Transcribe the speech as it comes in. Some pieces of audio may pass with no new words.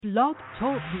Blog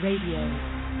Talk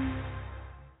Radio.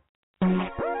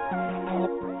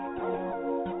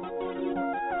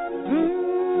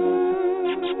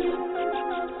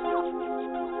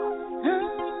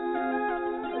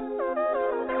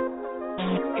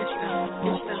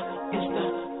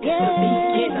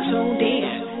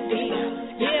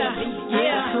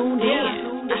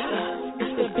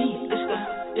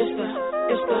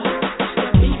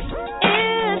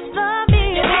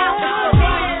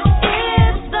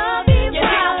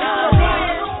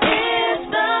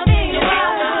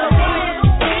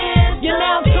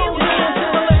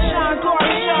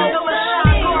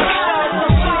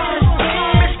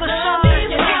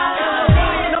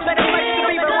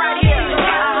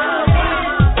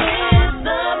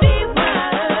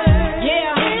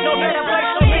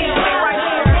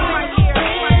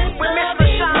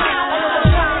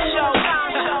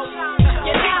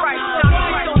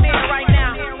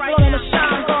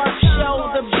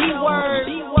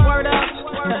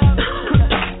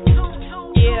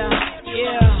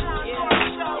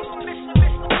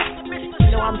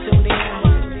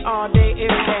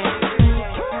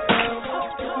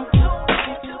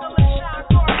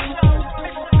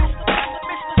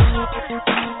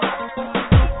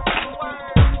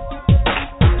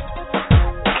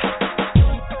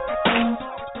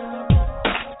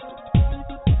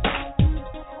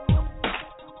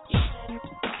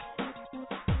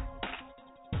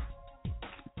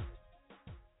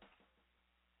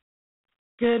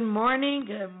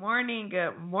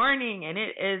 Good morning, and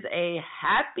it is a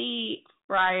happy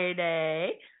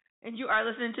Friday, and you are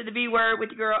listening to the B Word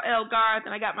with your girl, El Garth,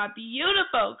 and I got my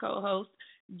beautiful co-host,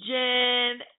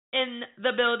 Jen, in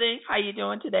the building. How you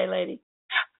doing today, lady?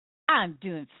 I'm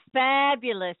doing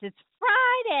fabulous. It's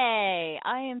Friday.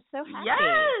 I am so happy.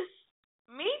 Yes,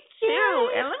 me too.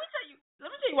 Yes. And let me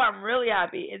tell you why I'm really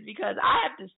happy is because I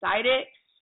have decided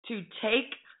to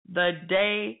take the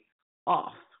day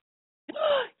off.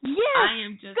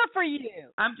 Yes, good for you.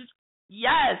 I am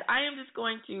just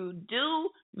going to do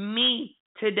me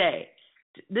today.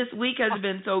 This week has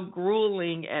been so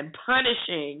grueling and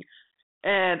punishing,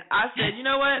 and I said, you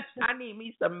know what? I need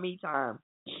me some me time.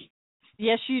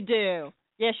 Yes, you do.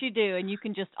 Yes, you do, and you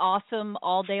can just awesome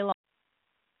all day long.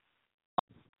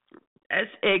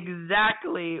 That's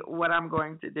exactly what I'm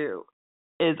going to do,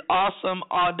 is awesome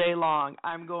all day long.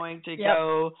 I'm going to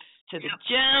go to the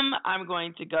gym. I'm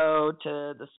going to go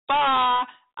to the spa.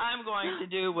 I'm going to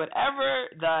do whatever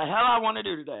the hell I want to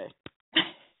do today.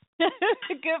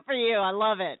 Good for you. I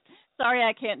love it. Sorry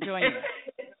I can't join you.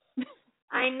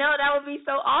 I know. That would be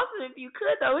so awesome if you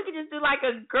could, though. We could just do like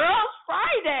a girls'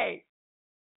 Friday.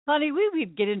 Honey, we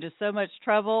would get into so much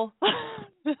trouble.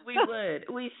 We would.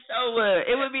 We so would.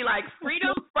 It would be like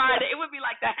Freedom Friday. It would be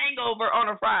like the hangover on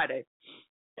a Friday.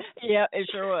 Yeah, it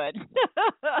sure would.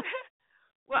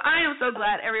 Well, I am so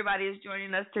glad everybody is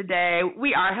joining us today.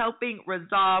 We are helping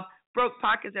resolve broke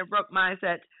pockets and broke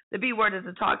mindsets. The B Word is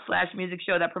a talk/music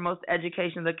show that promotes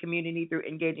education of the community through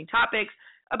engaging topics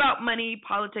about money,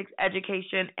 politics,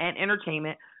 education, and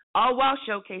entertainment, all while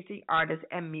showcasing artists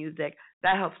and music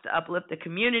that helps to uplift the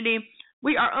community.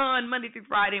 We are on Monday through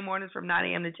Friday mornings from 9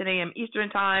 a.m. to 10 a.m. Eastern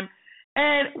Time,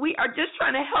 and we are just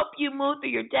trying to help you move through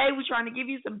your day. We're trying to give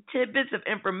you some tidbits of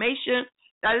information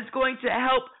that is going to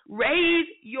help raise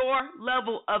your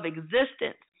level of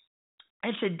existence.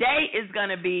 And today is going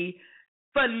to be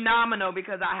phenomenal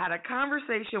because I had a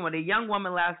conversation with a young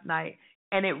woman last night,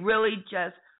 and it really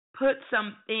just put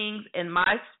some things in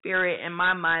my spirit and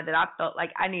my mind that I felt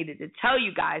like I needed to tell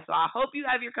you guys. So I hope you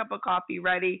have your cup of coffee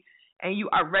ready and you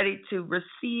are ready to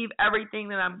receive everything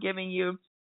that I'm giving you,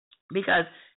 because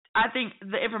I think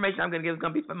the information I'm going to give is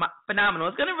going to be phenomenal.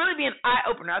 It's going to really be an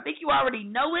eye-opener. I think you already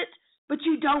know it, but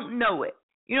you don't know it.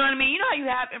 You know what I mean? You know how you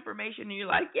have information and you're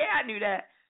like, yeah, I knew that,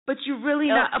 but you're really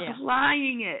not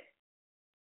applying it.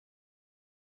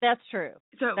 That's true.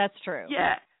 That's true.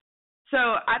 Yeah. So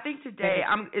I think today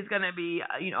it's going to be,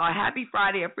 a happy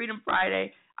Friday, a Freedom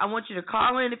Friday. I want you to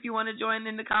call in if you want to join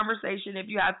in the conversation, if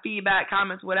you have feedback,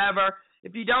 comments, whatever.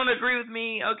 If you don't agree with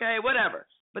me, okay, whatever.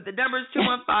 But the number is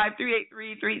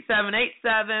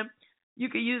 215-383-3787. You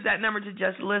can use that number to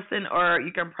just listen, or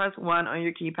you can press 1 on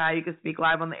your keypad. You can speak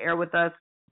live on the air with us.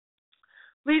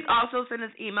 Please also send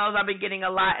us emails. I've been getting a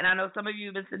lot, and I know some of you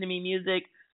have been sending me music,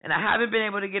 and I haven't been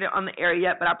able to get it on the air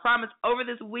yet, but I promise over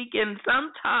this weekend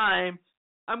sometime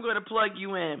I'm going to plug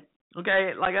you in,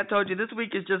 okay? Like I told you, this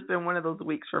week has just been one of those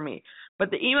weeks for me. But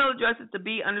the email address is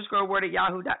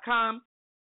theb_word@yahoo.com.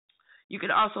 You can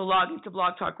also log into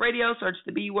Blog Talk Radio, search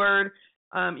the B Word.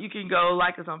 You can go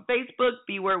like us on Facebook,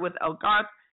 B Word with El Garth,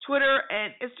 Twitter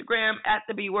and Instagram at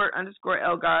the B Word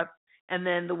 _El Garth. and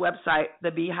then the website,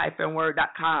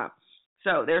 theb-word.com.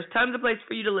 So there's tons of places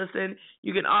for you to listen.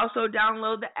 You can also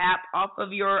download the app off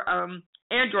of your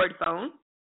Android phone.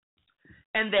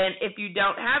 And then if you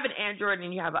don't have an Android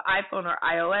and you have an iPhone or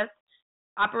iOS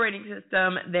operating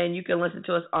system, then you can listen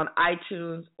to us on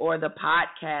iTunes or the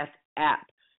podcast app,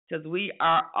 because we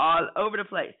are all over the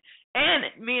place. And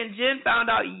me and Jen found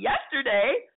out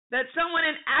yesterday that someone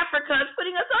in Africa is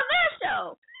putting us on their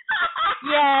show.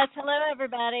 Yes, hello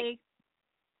everybody.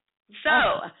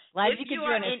 So, glad if you could you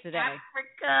are join us in today.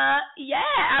 Africa,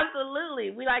 yeah,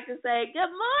 absolutely. We like to say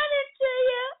good morning to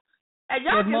you. And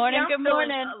y'all Good morning, can see I'm good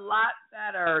feeling morning. a lot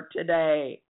better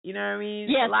today. You know what I mean?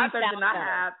 Yes, a lot you better sound than I better.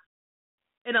 have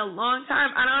in a long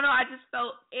time. I don't know. I just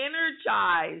felt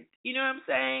energized. You know what I'm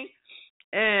saying?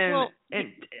 And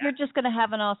you're just going to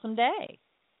have an awesome day.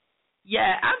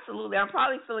 Yeah, absolutely. I'm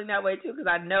probably feeling that way too,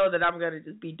 because I know that I'm going to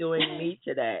just be doing me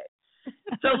today.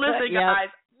 So listen,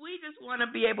 guys, we just want to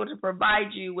be able to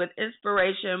provide you with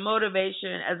inspiration,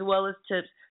 motivation, as well as tips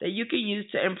that you can use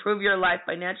to improve your life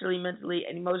financially, mentally,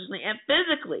 and emotionally, and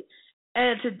physically.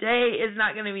 And today is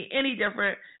not going to be any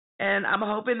different. And I'm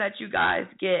hoping that you guys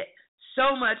get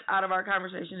so much out of our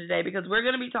conversation today, because we're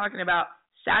going to be talking about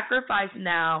sacrifice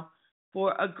now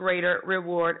for a greater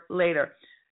reward later.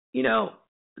 You know,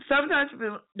 sometimes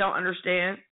people don't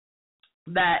understand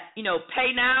that,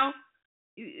 pay now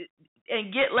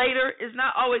and get later is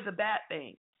not always a bad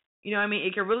thing. You know what I mean?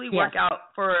 It can really work out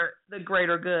for the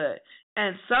greater good.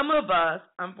 And some of us,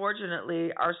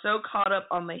 unfortunately, are so caught up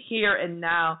on the here and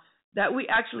now that we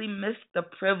actually miss the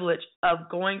privilege of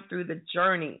going through the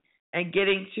journey and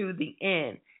getting to the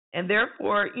end. And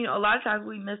therefore, a lot of times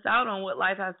we miss out on what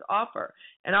life has to offer.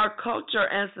 And our culture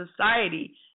and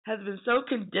society has been so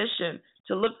conditioned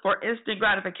to look for instant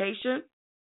gratification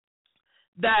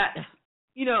that,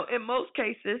 in most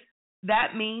cases,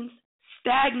 that means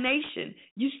stagnation.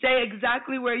 You stay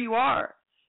exactly where you are.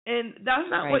 And that's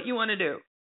not what you want to do.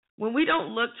 When we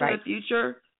don't look to the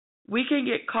future, we can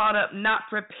get caught up not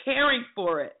preparing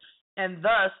for it and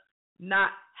thus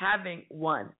not having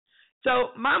one. So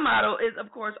my motto is,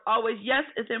 of course, always, yes,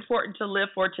 it's important to live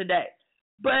for today.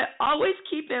 But always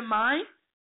keep in mind,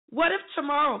 what if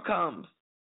tomorrow comes?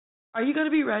 Are you going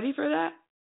to be ready for that?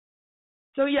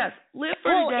 So, yes, live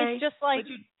for today. It's just like,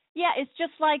 it's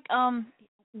just like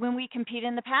when we compete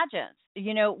in the pageants.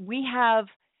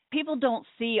 People don't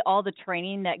see all the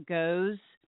training that goes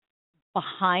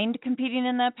behind competing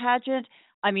in that pageant.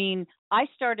 I mean, I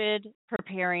started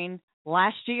preparing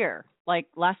last year, like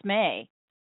last May,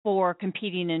 for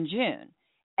competing in June.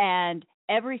 And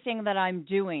everything that I'm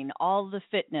doing, all the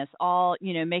fitness,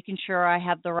 making sure I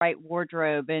have the right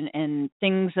wardrobe and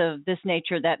things of this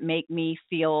nature that make me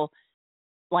feel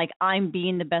like I'm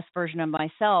being the best version of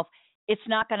myself, it's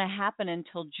not going to happen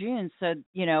until June. So,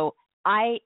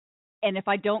 and if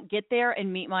I don't get there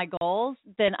and meet my goals,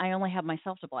 then I only have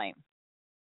myself to blame.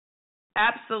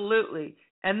 Absolutely.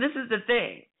 And this is the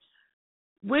thing.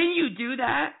 When you do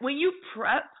that, when you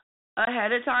prep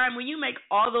ahead of time, when you make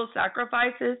all those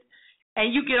sacrifices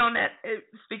and you get on that,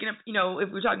 speaking of,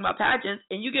 if we're talking about pageants,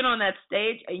 and you get on that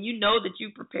stage and you know that you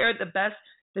prepared the best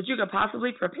that you could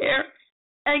possibly prepare,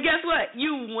 and guess what?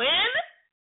 You win?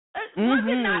 Was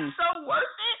it not so worth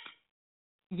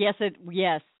it?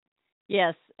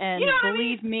 Yes. And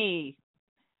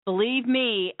believe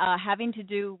me, having to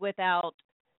do without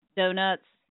donuts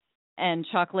and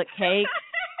chocolate cake,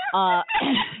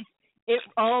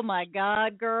 oh my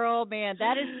God, girl, man,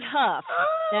 that is tough.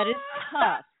 That is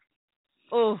tough.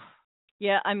 Oh,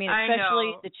 yeah, I mean,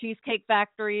 especially the Cheesecake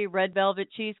Factory, red velvet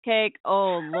cheesecake.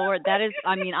 Oh, Lord, that is,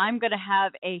 I'm going to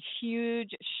have a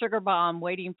huge sugar bomb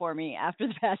waiting for me after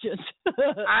the pageant.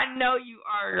 I know you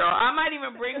are, girl. I might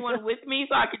even bring one with me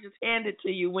so I can just hand it to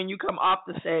you when you come off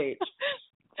the stage.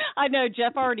 I know.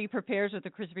 Jeff already prepares with the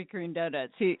Krispy Kreme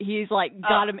donuts. He's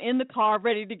got them in the car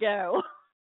ready to go.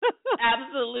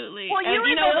 Absolutely. Well, you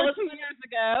remember 2 years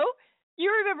ago. You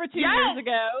remember 2 years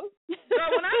ago. Girl,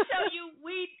 when I tell you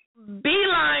we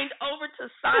beelined over to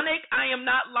Sonic, I am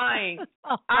not lying.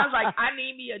 I was like, I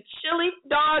need me a chili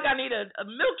dog. I need a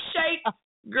milkshake.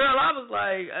 Girl, I was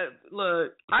like,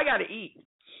 look, I got to eat.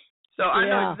 So I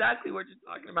know exactly what you're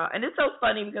talking about. And it's so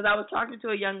funny because I was talking to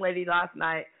a young lady last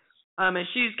night, and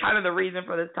she's kind of the reason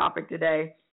for this topic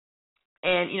today.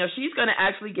 And, she's going to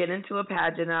actually get into a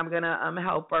pageant, and I'm going to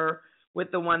help her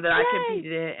with the one that I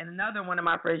competed in. And another one of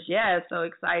my friends, it's so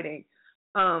exciting.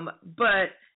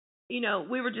 But,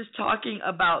 we were just talking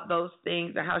about those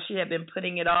things and how she had been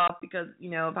putting it off because,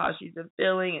 of how she's been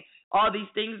feeling and all these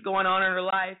things going on in her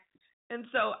life. And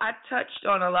so I touched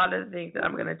on a lot of the things that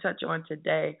I'm going to touch on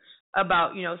today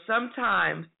about,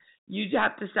 sometimes you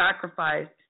have to sacrifice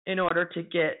in order to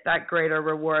get that greater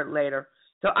reward later.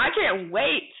 So I can't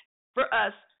wait for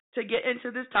us to get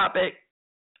into this topic.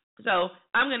 So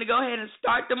I'm going to go ahead and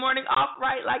start the morning off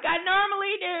right like I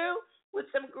normally do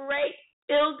with some great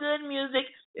feel-good music.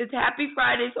 It's Happy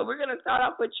Friday, so we're going to start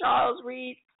off with Charles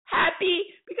Reed. Happy,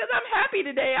 because I'm happy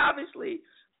today, obviously,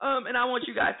 and I want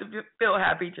you guys to feel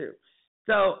happy too.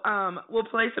 So we'll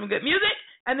play some good music,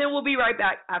 and then we'll be right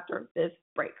back after this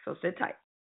break. So sit tight.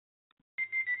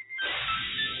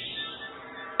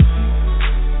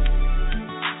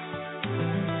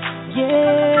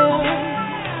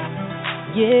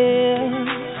 Yeah,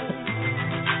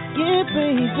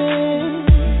 baby.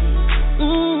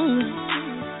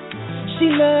 She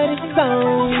love this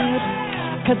song,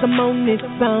 'cause I'm on this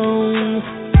song.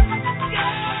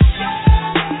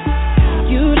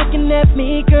 You looking at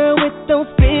me, girl, with those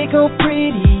big old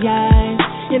pretty eyes,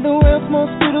 and the world's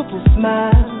most beautiful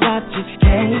smile. I just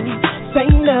can't say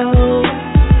no.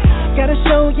 Gotta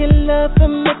show you love for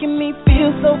making me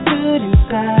feel so good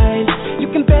inside. You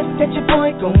can bet that your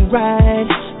boy gon'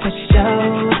 ride, for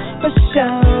sure, for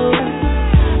sure.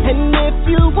 And if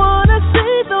you wanna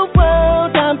see the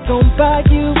world, I'm gon' buy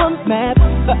you a map.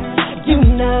 You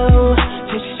know,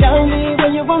 just show me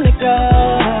where you wanna go.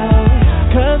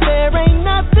 'Cause there ain't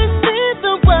nothing in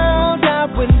the world I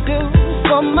wouldn't do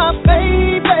for my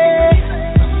baby,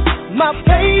 my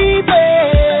baby.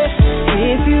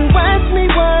 If you ask me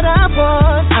what I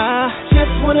want, I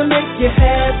just wanna make you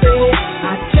happy.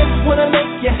 I just wanna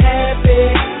make you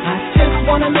happy. I just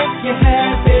wanna make you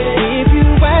happy. If you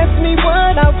ask me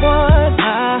what I want,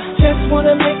 I just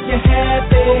wanna make you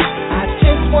happy. I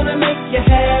just wanna make you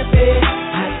happy.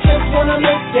 I just wanna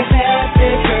make you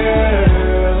happy,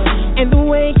 girl. And the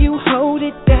way you hold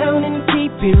it down and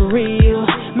keep it real,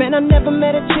 man, I never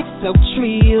met a chick so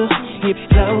trill. It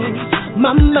blows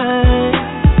my mind.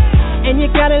 And you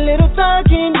got a little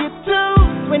thug in you too,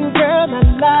 and girl, I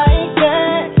like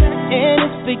that. And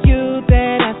it's for you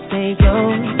that I stay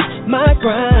on my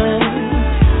grind.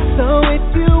 So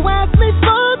if you ask me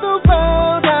for the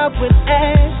world, I would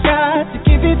ask God to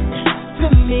give it to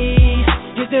me.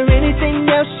 Is there anything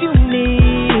else you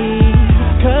need?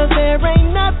 'Cause there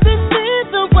ain't nothing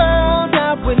in the world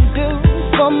I wouldn't do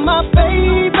for my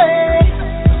baby,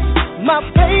 my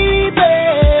baby.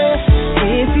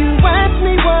 If you ask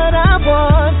me what I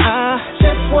want, I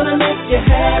just wanna make you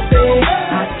happy.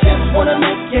 I just wanna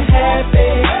make you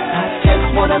happy. I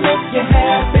just wanna make you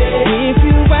happy. If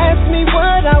you ask me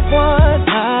what I want,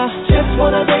 I just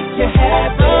wanna make you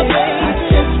happy. I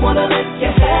just wanna make you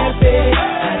happy. I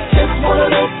just wanna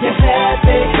make you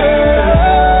happy,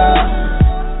 girl.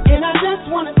 And I just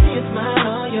wanna see a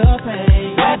smile on your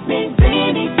face. That means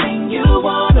anything you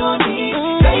want or need,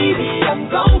 baby, I'm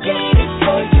gon' get it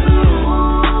for you.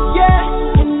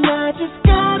 And I just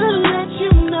gotta let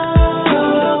you know, you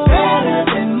look better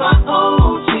than my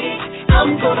old chick.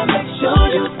 I'm gonna make sure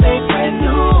you stay brand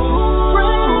new,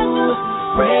 brand new,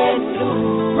 brand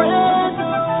new, brand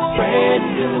new, brand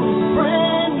new,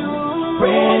 brand new,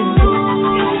 brand new.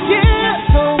 Yeah,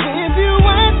 so if you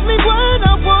ask me what I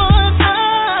want, I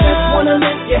just wanna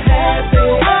make you happy.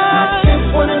 I just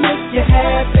wanna make you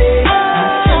happy. I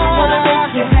just wanna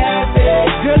make you happy.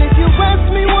 Girl, if you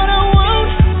ask me what I want,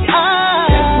 I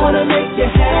just wanna make you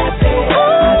happy. I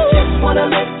just wanna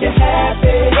make you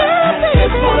happy. I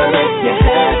just wanna make you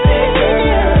happy,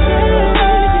 girl.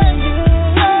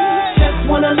 Just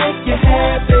wanna make you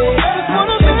happy. I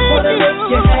just wanna make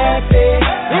you happy.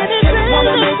 I just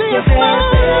wanna make you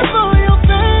happy.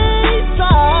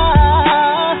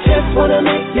 Just wanna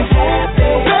make you happy. I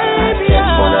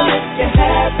just wanna make you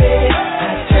happy. I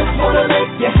just wanna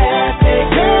make you happy,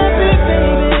 happy,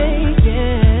 baby.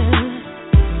 Yeah.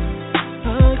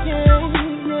 Oh yeah.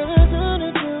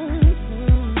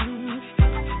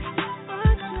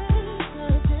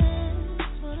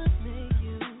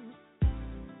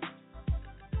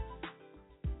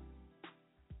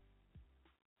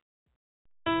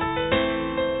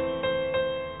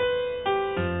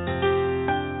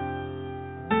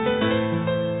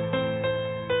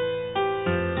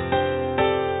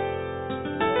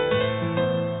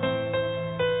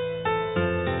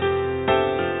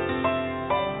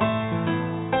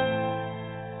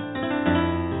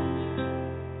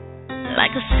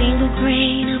 Like a single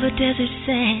grain of a desert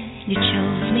sand, you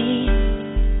chose me.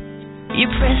 You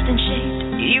pressed and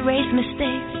shaped, you erased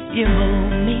mistakes, you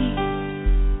hold me.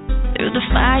 Through the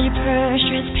fire you purged,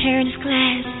 transparent as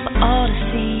glass for all to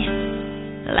see.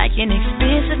 Like an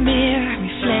expensive mirror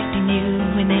reflecting you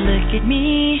when they look at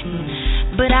me.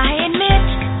 But I admit,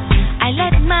 I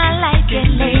let my light get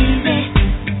lazy.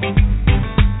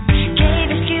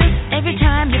 Gave excuse every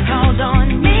time time you called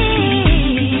on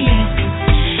me,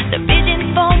 the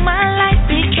vision for my life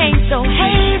became so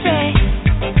hazy.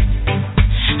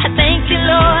 I thank you,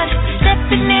 Lord, for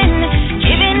stepping in,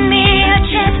 giving me a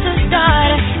chance to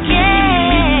start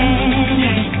again.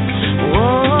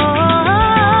 Whoa.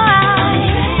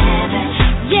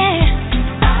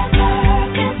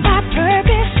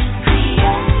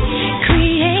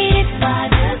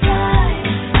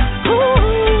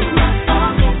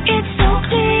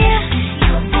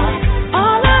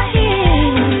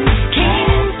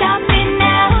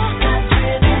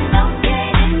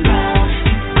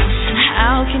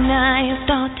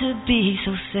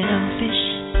 Selfish,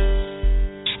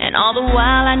 and all the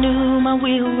while I knew my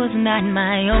will was not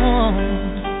my own,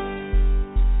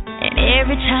 and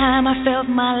every time I felt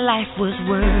my life was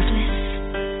worthless,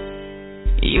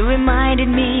 you reminded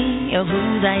me of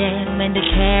whose I am and to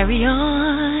carry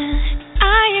on.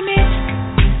 I admit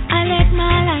I let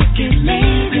my life get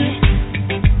lazy,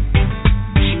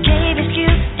 gave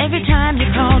excuse every time you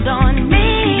called on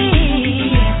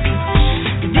me.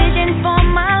 Vision for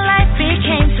my life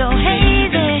became so hazy.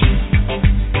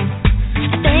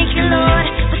 Lord,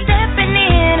 for stepping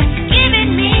in,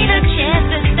 giving me the chance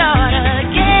to start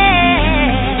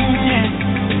again.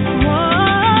 Whoa,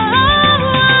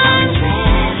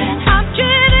 I'm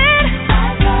driven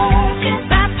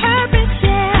by purpose,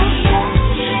 yeah.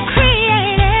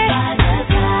 Created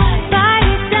by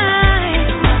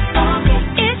design.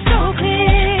 It's so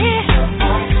clear.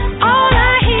 All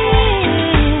I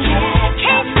hear,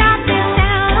 can't stop this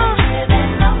now.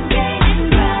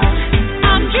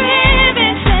 I'm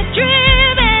driven.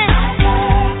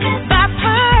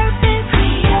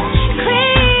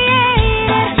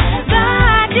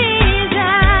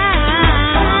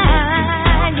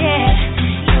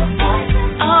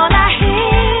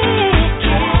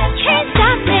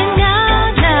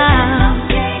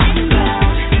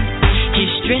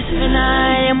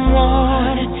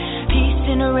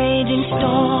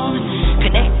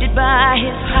 By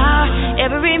his power,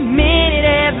 every minute,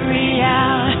 every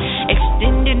hour,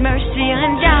 extended mercy,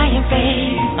 undying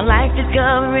faith. My life is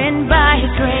governed by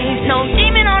his grace. No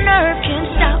demon on earth can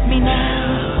stop me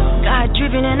now. God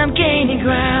driven and I'm gaining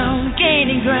ground,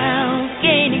 gaining ground,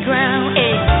 gaining ground.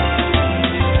 Hey.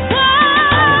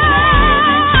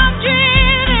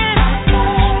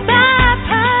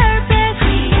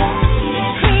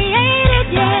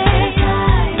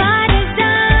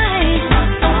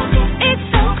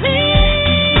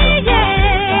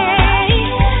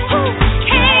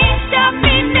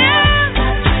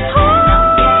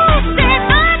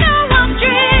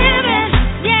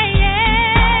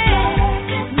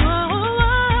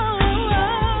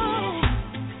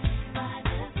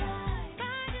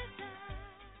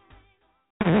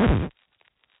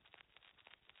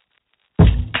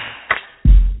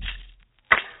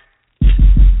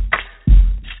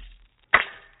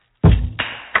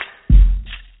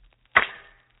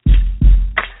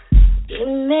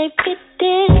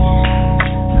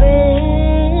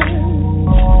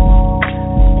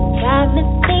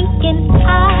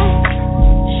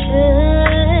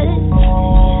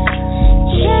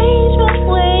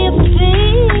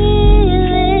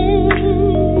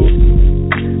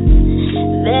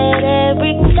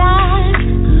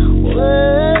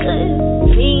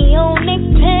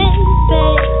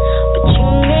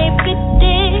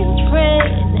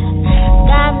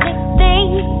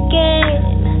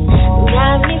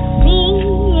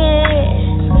 Yeah.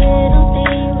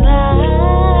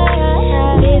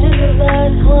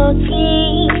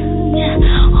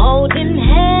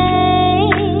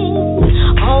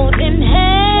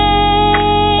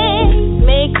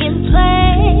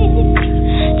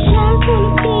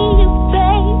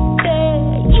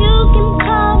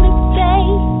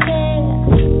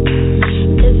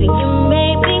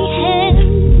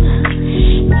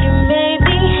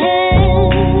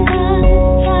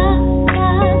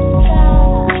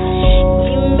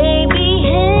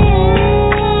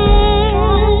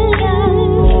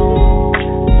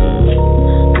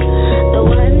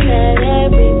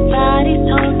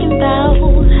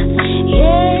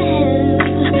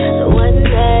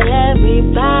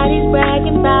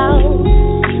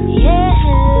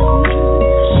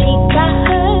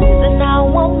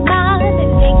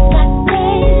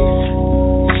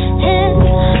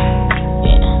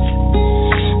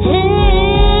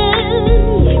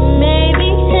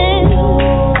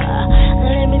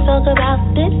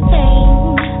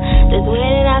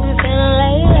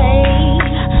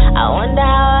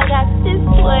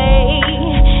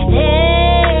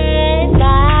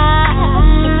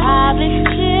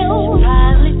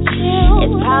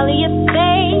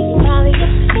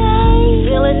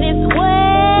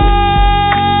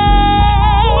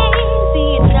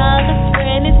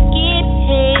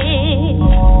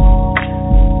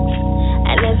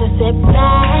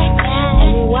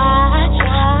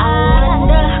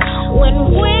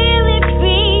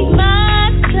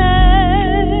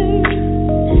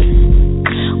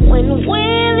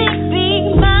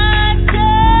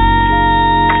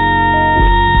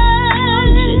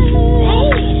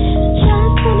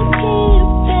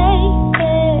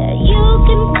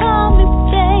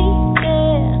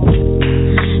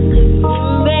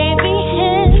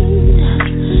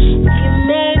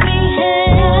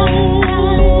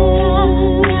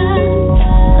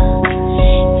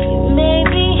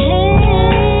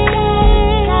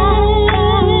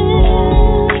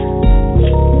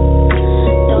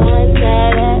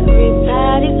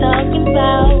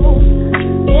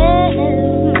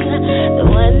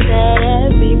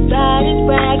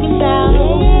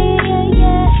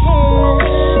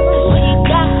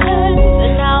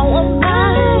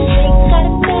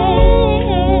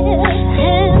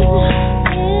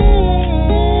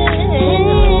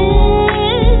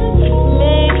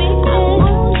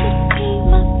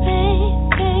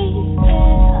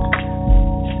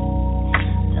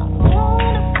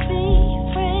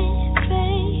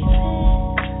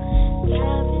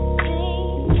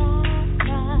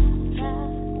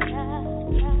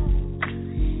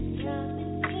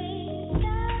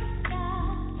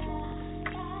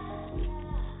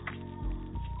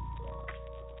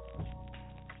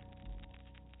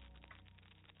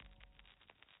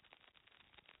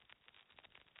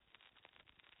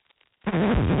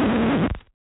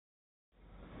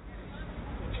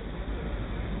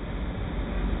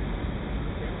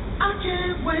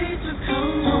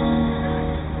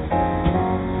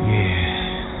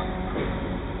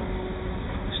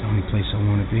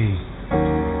 B, you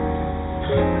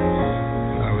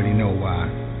already know why.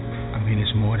 I mean,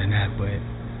 it's more than that, but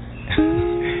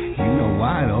you know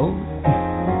why, though.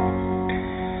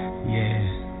 Yeah.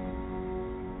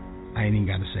 I ain't even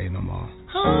got to say no more.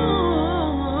 I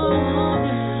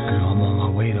know I'm on my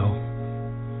way, though.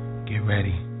 Get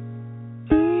ready.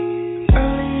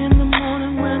 Early in the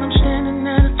morning when I'm standing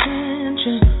at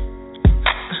attention,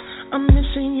 I'm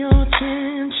missing your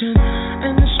attention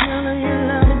and the smell of your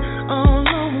loving all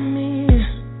over me.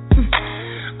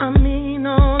 I mean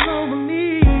all over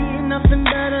me. Nothing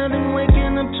better than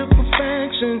waking up to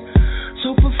perfection.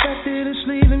 So perfected it's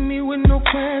leaving me with no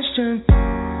question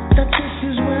that this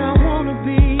is where I wanna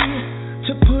be.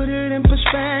 To put it in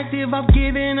perspective, I've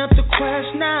given up the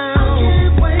quest now. I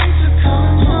can't wait to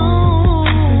come home.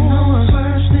 On the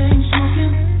first thing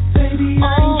smoking, baby, I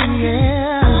ain't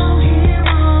joking.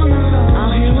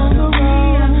 Out here on the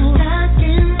road,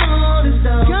 stacking all this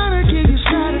dough. Gotta keep you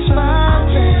satisfied.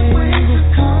 I can't wait to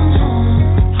come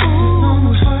home. On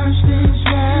the first thing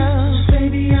smoking,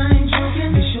 baby, I ain't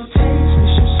joking. Miss your taste,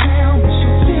 miss your sound, miss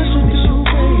your feel, miss your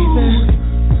baby.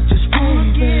 Just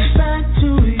wanna get back to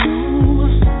you.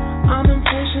 I'm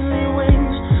impatiently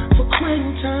waiting for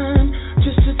quitting time,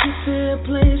 just to get to a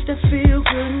place that feel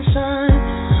good inside.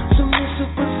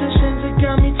 Submissive positions that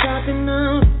got me tapping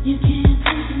out. You can't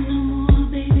take it no more,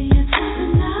 baby, you're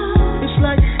tapping out. It's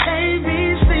like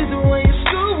ABC's the way you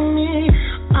school me.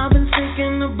 I've been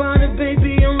thinking about it,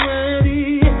 baby, I'm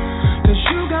ready. 'Cause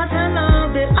you got that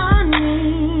love that I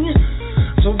need.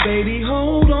 So baby,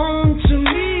 hold on to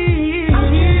me. I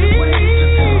can't wait to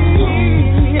come home.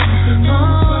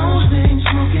 Oh, things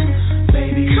smoking,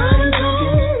 baby, coming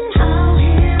home. Out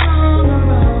here on the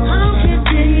road, I'll get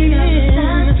digging,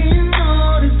 stacking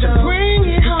all this dough to bring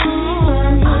it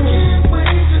home. I can't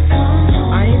wait to come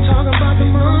home. I ain't talking about the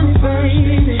money,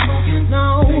 baby.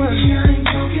 No, baby, I ain't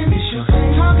joking.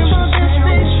 Talking about that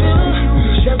spaceship,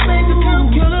 that bank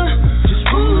account killer. Just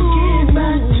wanna get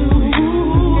back to you.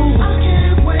 I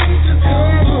can't wait to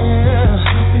come home.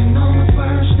 Hopping on the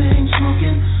first thing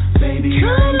smoking, baby, I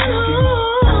ain't joking.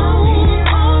 Out here,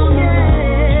 oh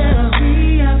yeah,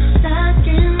 we are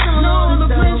stacking all the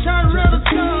place I'd rather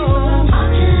go. I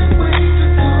can't wait to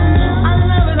come home. I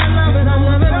love it, I love it, I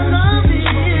love it, I love it.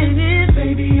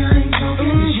 Baby, I ain't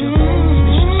joking. Miss your taste,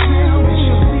 miss your smell, miss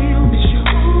your feel, miss your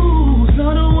ooh.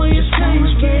 Love the way you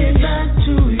taste, get back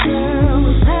to you.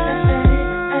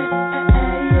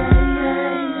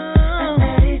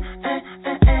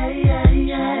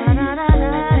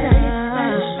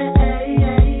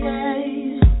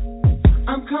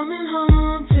 I'm coming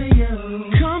home to you.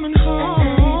 Coming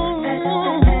home.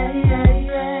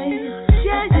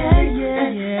 Yeah, yeah,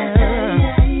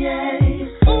 yeah,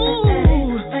 yeah. Ooh.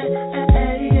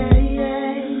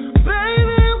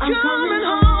 Baby, I'm coming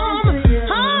home to you.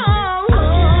 I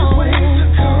can't wait to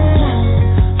come home.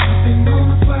 Hopping on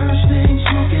the first thing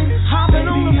smoking. Hopping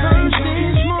on the first thing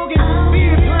smoking. Be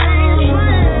it plain,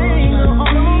 train, or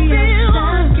automobile.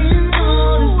 Stacking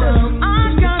all this dough. I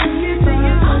gotta get to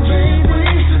you, baby.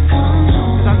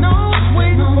 'Cause I know it's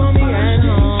waiting for me at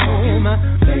home.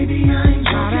 Baby, I ain't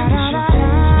joking. Miss your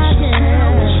taste, miss your smell,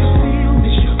 miss your feel,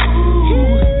 miss your ooh.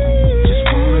 Just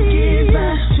wanna get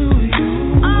back to you.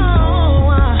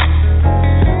 Oh,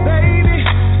 baby,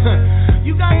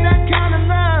 you got that kind of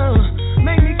love.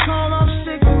 Make me call off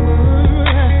sick.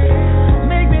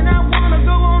 Make me not wanna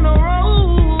go on the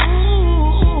road.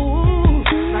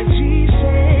 Like G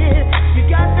said, you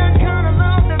got that kind of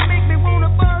love that make me wanna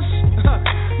bust.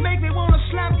 Make me wanna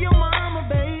slap your mama,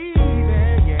 baby.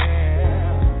 Yeah.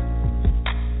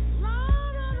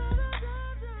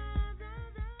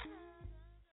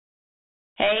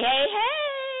 Hey, hey,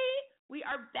 hey! We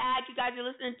are back. You guys are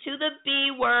listening to the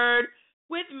B Word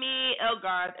with me,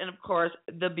 Elgarth, and of course,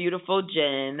 the beautiful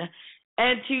Jen.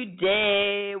 And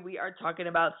today we are talking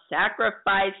about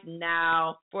sacrifice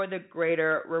now for the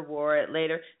greater reward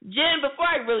later. Jen, before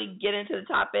I really get into the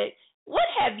topic, what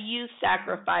have you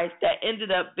sacrificed that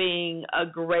ended up being a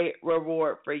great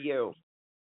reward for you?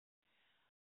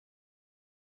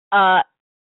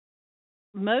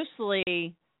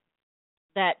 Mostly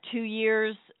that 2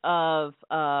 years of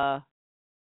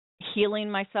healing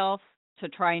myself to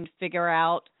try and figure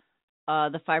out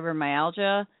the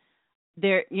fibromyalgia.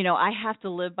 There, I have to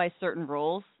live by certain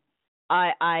rules.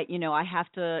 I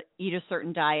have to eat a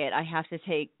certain diet. I have to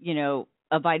take,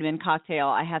 a vitamin cocktail.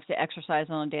 I have to exercise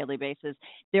on a daily basis.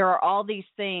 There are all these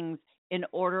things in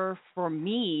order for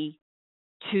me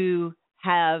to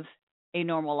have a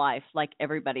normal life like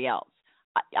everybody else.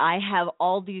 I have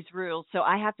all these rules, so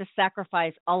I have to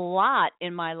sacrifice a lot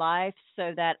in my life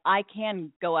so that I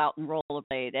can go out and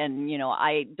rollerblade, and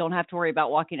I don't have to worry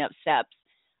about walking up steps.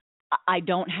 I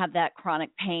don't have that chronic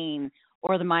pain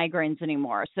or the migraines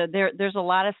anymore. So there's a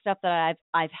lot of stuff that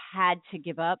I've had to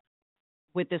give up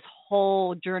with this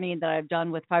whole journey that I've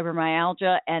done with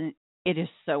fibromyalgia, and it is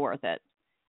so worth it.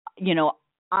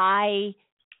 I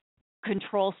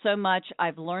control so much.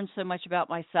 I've learned so much about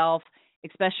myself,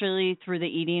 especially through the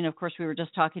eating. Of course, we were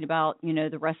just talking about,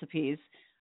 the recipes.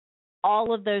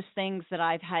 All of those things that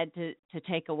I've had to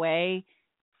take away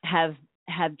have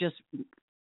just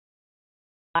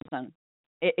awesome.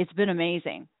 It's been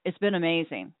amazing. It's been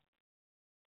amazing.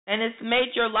 And it's made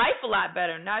your life a lot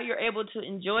better. Now you're able to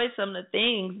enjoy some of the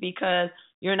things because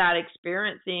you're not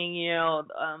experiencing,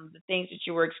 the things that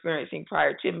you were experiencing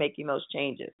prior to making those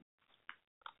changes.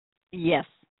 Yes.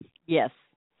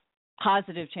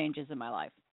 Positive changes in my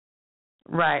life.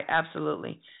 Right,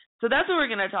 absolutely. So that's what we're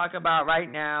going to talk about right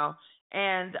now.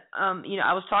 And,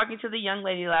 I was talking to the young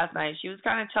lady last night. She was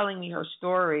kind of telling me her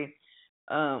story.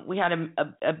 We had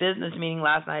a business meeting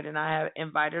last night, and I had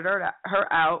invited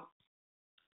her out.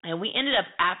 And we ended up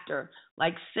after,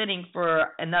 sitting for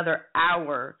another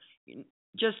hour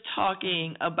just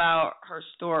talking about her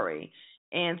story.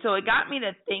 And so it got me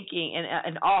to thinking,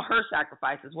 and all her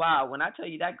sacrifices. Wow, when I tell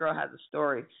you that girl has a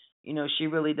story, she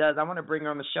really does. I want to bring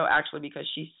her on the show, actually, because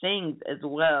she sings as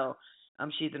well.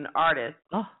 She's an artist,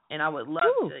 and I would love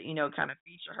to, kind of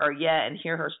feature her, and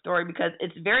hear her story because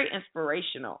it's very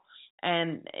inspirational.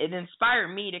 And it inspired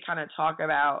me to kind of talk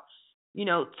about,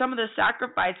 some of the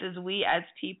sacrifices we as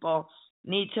people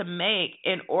need to make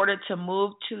in order to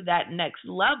move to that next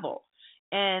level.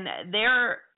 And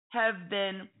there have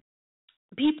been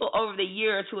people over the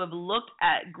years who have looked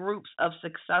at groups of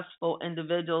successful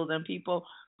individuals and people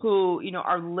who,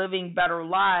 are living better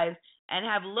lives and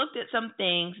have looked at some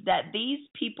things that these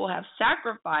people have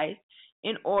sacrificed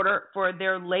in order for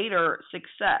their later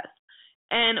success.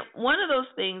 And one of those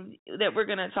things that we're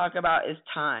going to talk about is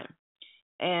time.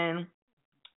 And,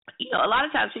 a lot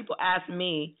of times people ask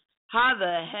me, how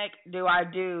the heck do I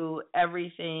do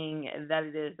everything that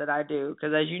it is that I do?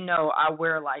 Because as you know, I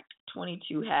wear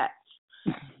 22 hats,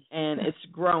 and it's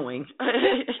growing.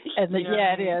 And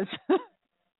it is.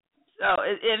 So,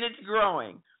 and it's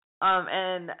growing.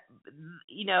 And,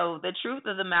 the truth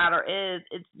of the matter is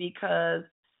it's because,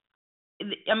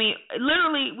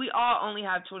 literally we all only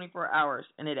have 24 hours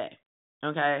in a day.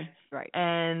 Okay. Right.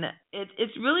 And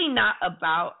it's really not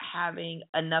about having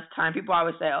enough time. People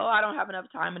always say, "Oh, I don't have enough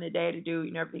time in a day to do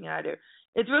everything I do."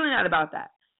 It's really not about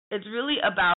that. It's really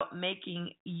about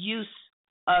making use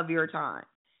of your time.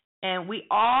 And we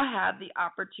all have the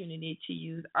opportunity to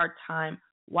use our time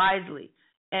wisely.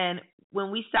 And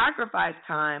when we sacrifice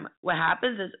time, what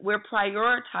happens is we're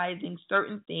prioritizing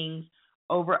certain things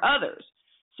over others.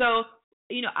 So,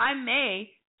 I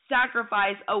may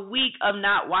sacrifice a week of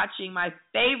not watching my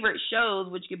favorite shows,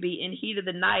 which could be In Heat of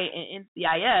the Night and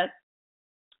NCIS,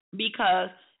 because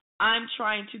I'm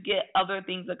trying to get other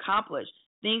things accomplished.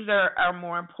 Things are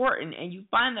more important. And you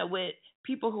find that with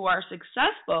people who are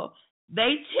successful,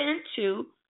 they tend to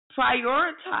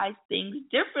prioritize things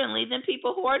differently than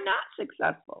people who are not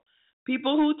successful.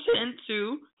 People who tend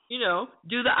to,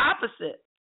 do the opposite.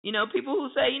 People who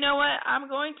say, I'm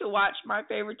going to watch my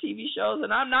favorite TV shows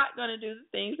and I'm not going to do the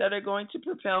things that are going to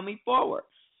propel me forward.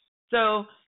 So,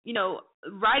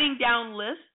 writing down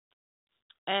lists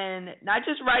and not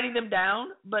just writing them down,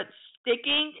 but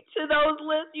sticking to those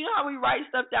lists. You know how we write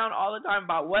stuff down all the time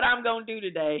about what I'm going to do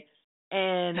today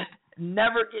and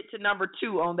never get to number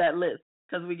 2 on that list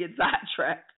because we get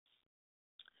sidetracked.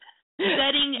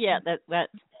 Setting. Yeah, that.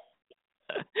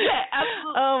 Yeah,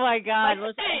 absolutely. Oh my God!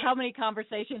 How many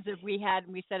conversations have we had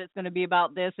and we said it's going to be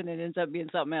about this and it ends up being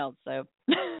something else? So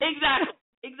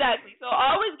exactly. So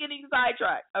always getting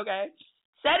sidetracked. Okay,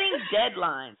 setting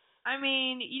deadlines.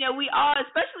 We all,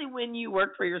 especially when you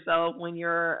work for yourself, when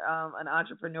you're an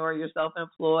entrepreneur, you're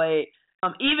self-employed.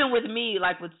 Even with me,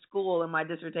 like with school and my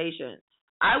dissertation,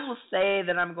 I will say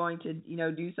that I'm going to,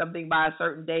 do something by a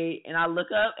certain date, and I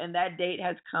look up and that date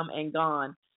has come and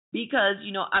gone. Because,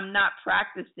 I'm not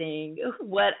practicing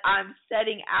what I'm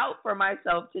setting out for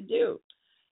myself to do.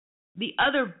 The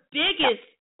other biggest,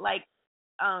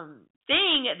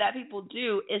 thing that people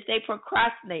do is they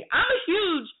procrastinate. I'm a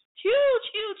huge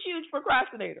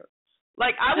procrastinator.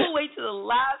 I will wait to the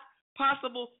last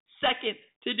possible second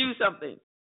to do something.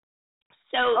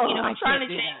 So, I'm trying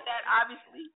to change that,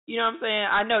 obviously. You know what I'm saying?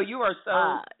 I know you are so,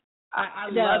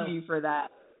 I love you for that.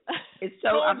 It's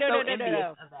so, I'm so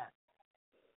envious of that.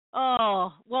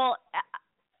 Oh, well,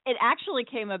 it actually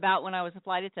came about when I was a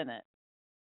flight attendant.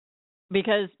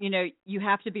 because you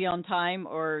have to be on time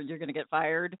or you're going to get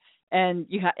fired, and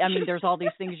I mean there's all these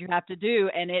things you have to do,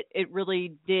 and it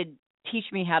really did teach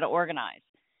me how to organize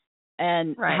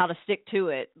and how to stick to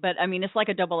it. But I mean, it's like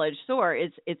a double-edged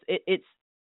sword. It's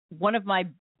one of my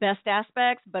best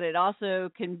aspects, but it also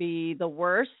can be the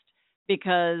worst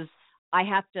because I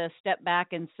have to step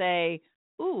back and say,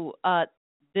 ooh,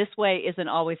 this way isn't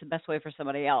always the best way for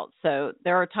somebody else. So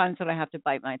there are times when I have to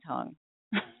bite my tongue.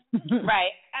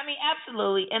 Right. I mean,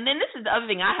 absolutely. And then this is the other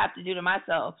thing I have to do to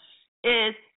myself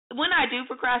is when I do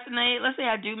procrastinate, let's say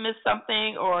I do miss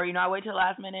something or, I wait till the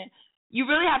last minute, you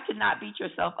really have to not beat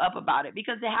yourself up about it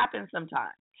because it happens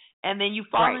sometimes. And then you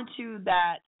fall into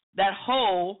that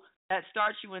hole that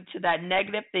starts you into that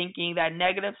negative thinking, that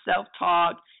negative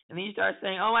self-talk, and then you start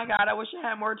saying, oh, my God, I wish I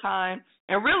had more time.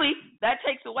 And really, that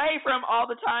takes away from all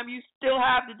the time you still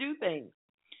have to do things.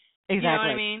 Exactly. You know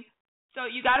what I mean? So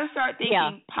you got to start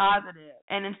thinking positive.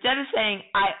 And instead of saying,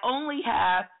 I only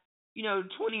have,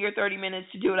 20 or 30 minutes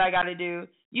to do what I got to do,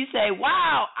 you say,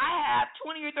 wow, I have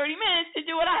 20 or 30 minutes to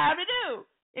do what I have to do.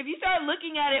 If you start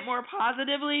looking at it more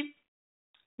positively,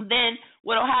 then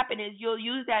what will happen is you'll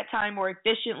use that time more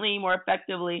efficiently, more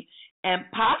effectively, and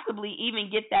possibly even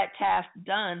get that task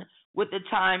done with the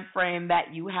time frame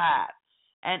that you have.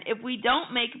 And if we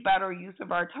don't make better use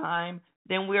of our time,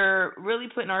 then we're really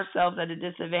putting ourselves at a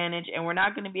disadvantage, and we're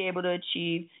not going to be able to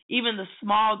achieve even the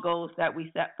small goals that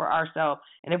we set for ourselves.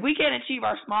 And if we can't achieve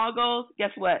our small goals,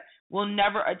 guess what? We'll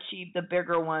never achieve the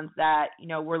bigger ones that,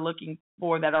 we're looking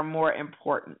for that are more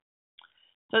important.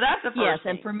 So that's the first thing.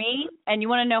 And for me, and you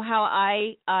want to know how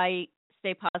I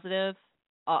stay positive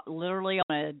literally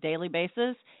on a daily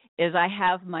basis, is I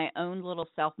have my own little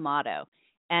self-motto,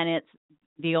 and it's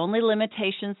the only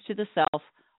limitations to the self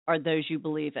are those you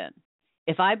believe in.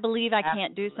 If I believe I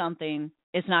can't do something,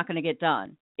 it's not going to get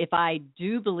done. If I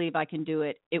do believe I can do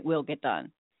it, it will get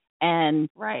done. And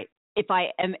if I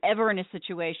am ever in a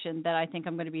situation that I think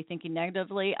I'm going to be thinking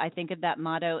negatively, I think of that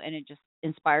motto, and it just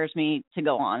inspires me to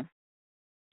go on.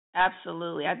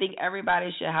 Absolutely. I think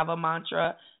everybody should have a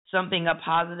mantra, a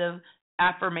positive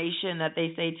affirmation that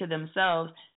they say to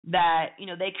themselves that,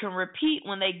 they can repeat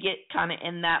when they get kind of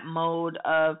in that mode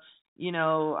of,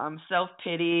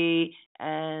 self-pity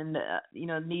and,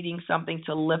 needing something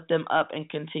to lift them up and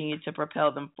continue to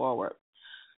propel them forward.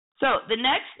 So the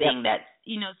next thing that,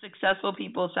 successful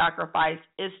people sacrifice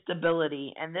is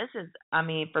stability. And this is,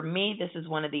 for me, this is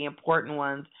one of the important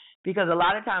ones because a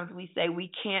lot of times we say we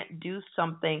can't do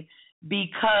something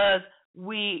because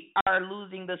we are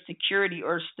losing the security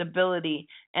or stability.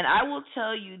 And I will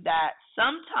tell you that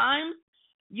sometimes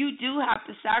you do have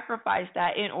to sacrifice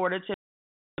that in order to.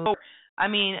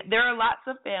 There are lots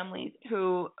of families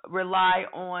who rely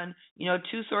on,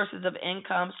 two sources of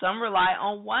income. Some rely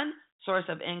on one source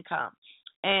of income.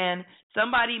 And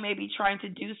somebody may be trying to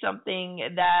do something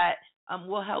that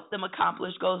will help them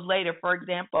accomplish goals later. For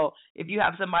example, if you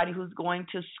have somebody who's going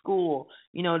to school,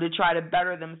 to try to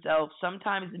better themselves,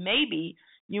 sometimes maybe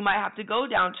you might have to go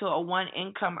down to a one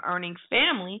income earning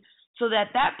family so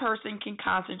that person can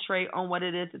concentrate on what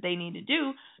it is that they need to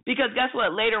do. Because guess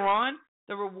what? Later on,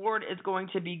 the reward is going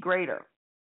to be greater.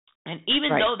 And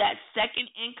even though that second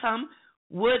income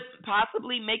would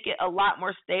possibly make it a lot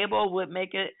more stable, would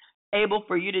make it able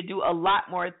for you to do a lot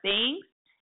more things,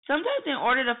 sometimes in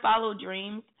order to follow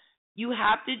dreams, you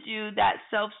have to do that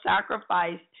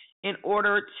self-sacrifice in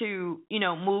order to,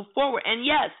 move forward. And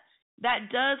yes, that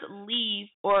does leave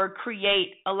or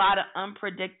create a lot of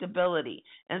unpredictability.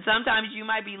 And sometimes you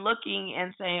might be looking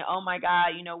and saying, oh my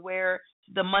God, where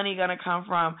the money going to come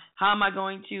from? How am I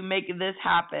going to make this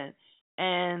happen?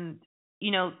 And,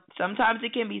 sometimes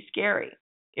it can be scary.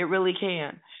 It really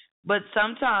can. But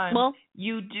sometimes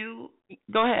you do.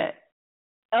 Go ahead.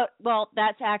 Well,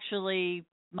 that's actually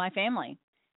my family.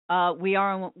 We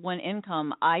are on one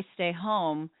income. I stay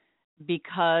home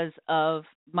because of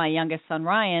my youngest son,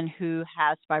 Ryan, who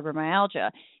has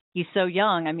fibromyalgia. He's so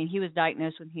young. He was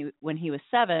diagnosed when he was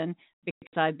 7.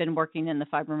 Because I've been working in the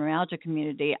fibromyalgia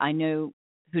community, I know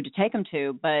who to take him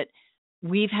to. But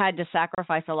we've had to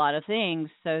sacrifice a lot of things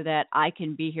so that I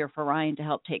can be here for Ryan to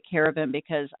help take care of him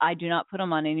because I do not put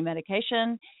him on any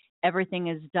medication. Everything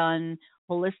is done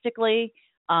holistically.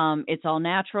 It's all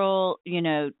natural,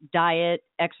 diet,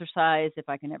 exercise, if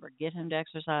I can ever get him to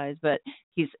exercise, but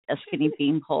he's a skinny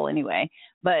beanpole anyway.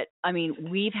 But,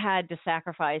 we've had to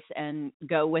sacrifice and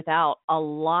go without a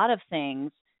lot of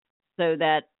things so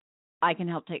that I can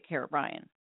help take care of Ryan.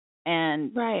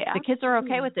 And the kids are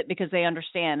okay with it because they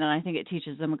understand, and I think it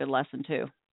teaches them a good lesson too.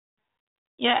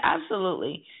 Yeah,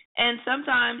 absolutely. And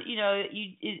sometimes,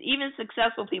 even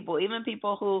successful people, even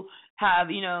people who have,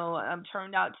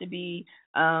 turned out to be,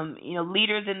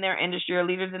 leaders in their industry or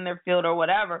leaders in their field or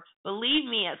whatever, believe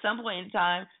me, at some point in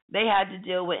time, they had to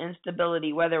deal with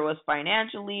instability, whether it was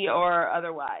financially or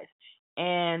otherwise.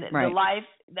 And the Right. life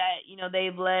that,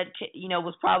 they've led,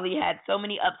 was probably had so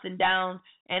many ups and downs.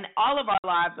 And all of our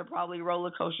lives are probably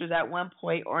roller coasters at one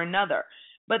point or another.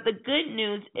 But the good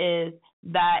news is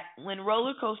that when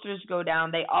roller coasters go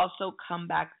down, they also come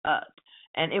back up.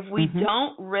 And if we Mhm.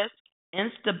 don't risk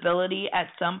instability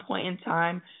at some point in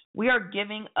time, we are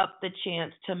giving up the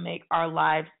chance to make our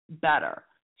lives better.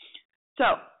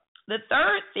 So the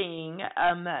third thing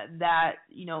that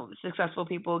successful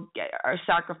people are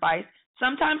sacrificed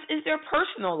sometimes is their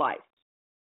personal life.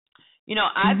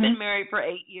 I've Mhm. been married for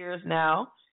 8 years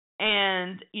now,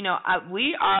 and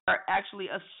we are actually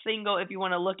a single. If you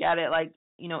want to look at it like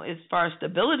as far as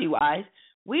stability wise,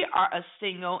 we are a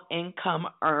single income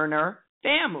earner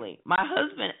family. My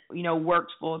husband,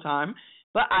 works full time,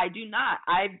 but I do not.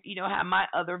 I, have my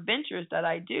other ventures that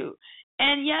I do.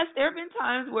 And yes, there have been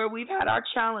times where we've had our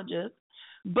challenges,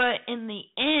 but in the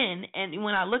end, and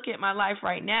when I look at my life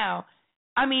right now,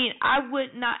 I mean, I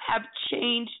would not have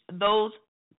changed those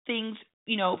things,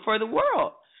 for the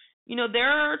world. There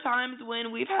are times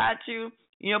when we've had to,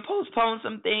 postpone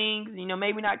some things,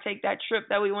 maybe not take that trip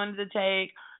that we wanted to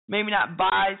take, maybe not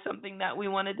buy something that we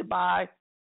wanted to buy.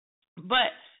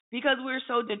 But because we're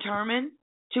so determined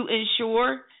to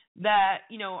ensure that,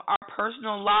 our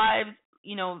personal lives,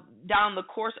 down the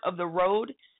course of the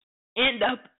road end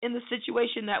up in the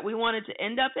situation that we wanted to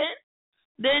end up in,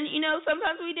 then,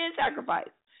 sometimes we did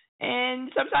sacrifice.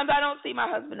 And sometimes I don't see my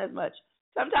husband as much.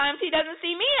 Sometimes he doesn't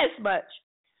see me as much.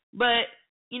 But,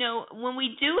 when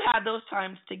we do have those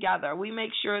times together, we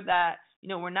make sure that,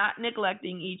 we're not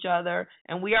neglecting each other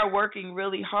and we are working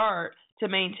really hard to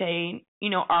maintain,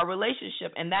 our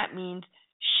relationship. And that means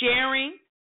sharing,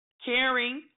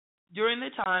 caring during the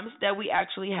times that we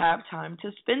actually have time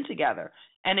to spend together.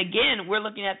 And again, we're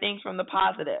looking at things from the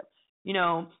positive.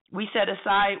 We set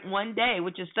aside one day,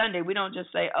 which is Sunday. We don't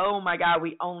just say, oh my God,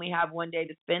 we only have one day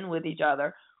to spend with each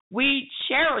other. We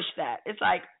cherish that. It's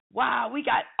like, wow, we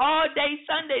got all day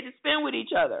Sunday to spend with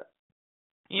each other.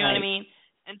 You know what I mean?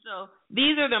 And so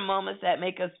these are the moments that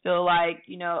make us feel like,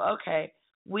 okay,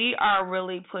 we are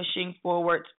really pushing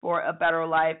forward for a better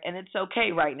life, and it's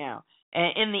okay right now.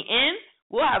 And in the end,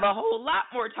 we'll have a whole lot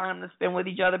more time to spend with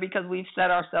each other because we've set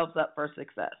ourselves up for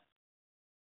success.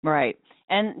 Right.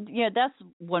 And that's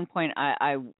one point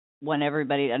I want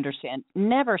everybody to understand.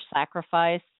 Never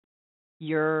sacrifice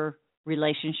your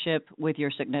relationship with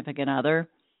your significant other.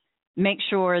 Make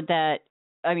sure that,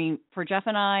 for Jeff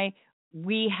and I,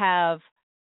 we have,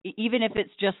 even if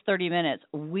it's just 30 minutes,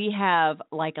 we have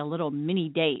like a little mini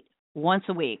date once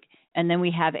a week. And then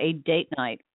we have a date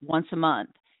night once a month,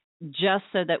 just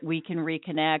so that we can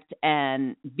reconnect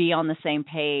and be on the same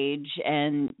page.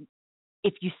 And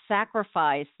if you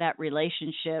sacrifice that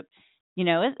relationship,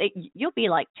 you'll be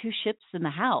like two ships in the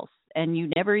house and you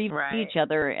never even see each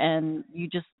other, and you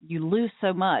lose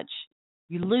so much.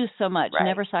 You lose so much. Right.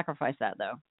 Never sacrifice that,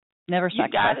 though. Never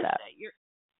sacrifice that.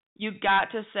 You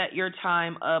got to set your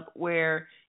time up where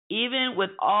even with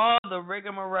all the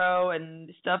rigmarole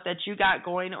and stuff that you got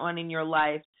going on in your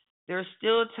life, there's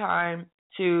still time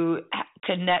to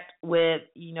connect with,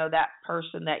 that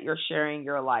person that you're sharing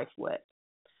your life with.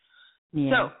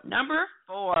 Yeah. So, number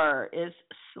 4 is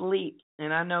sleep.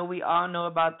 And I know we all know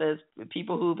about this.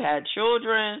 People who've had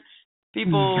children,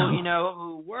 people,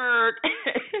 who work.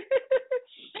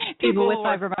 People with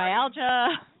fibromyalgia.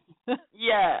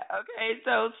 Yeah, okay.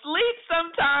 So, sleep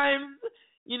sometimes,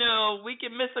 we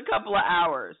can miss a couple of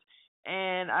hours.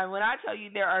 And when I tell you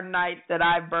there are nights that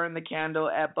I've burned the candle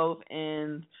at both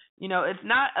ends, it's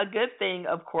not a good thing,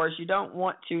 of course. You don't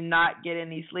want to not get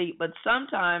any sleep, but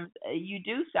sometimes you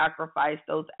do sacrifice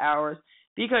those hours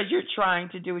because you're trying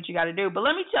to do what you got to do. But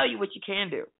let me tell you what you can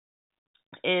do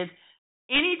is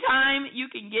anytime you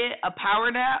can get a power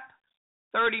nap,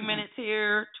 30 minutes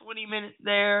here, 20 minutes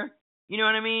there, you know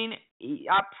what I mean?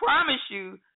 I promise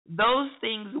you those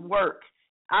things work.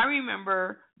 I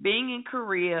remember being in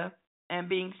Korea and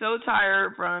being so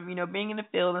tired from, being in the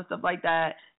field and stuff like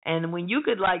that. And when you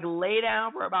could like lay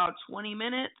down for about 20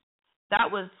 minutes, that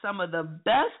was some of the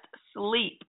best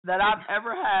sleep that I've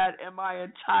ever had in my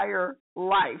entire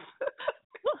life.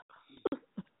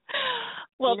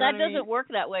 Well, that doesn't work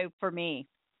that way for me.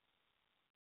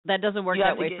 That doesn't work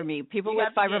that way for me. People with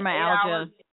fibromyalgia.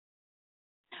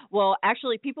 Well,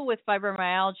 actually, people with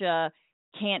fibromyalgia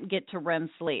can't get to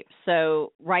REM sleep.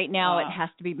 So right now it has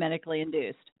to be medically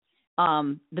induced.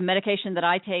 The medication that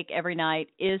I take every night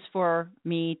is for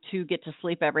me to get to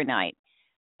sleep every night.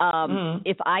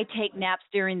 If I take naps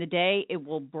during the day, it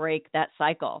will break that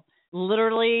cycle.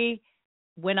 Literally,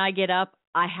 when I get up,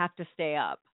 I have to stay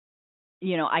up.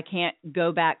 I can't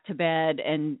go back to bed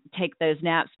and take those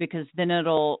naps because then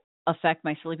it'll affect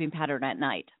my sleeping pattern at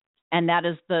night. And that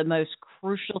is the most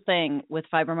crucial thing with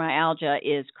fibromyalgia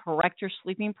is correct your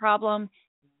sleeping problem.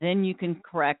 Then you can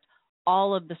correct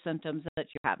all of the symptoms that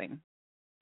you're having.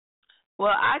 Well,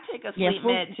 I take a sleep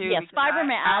med too. Yes,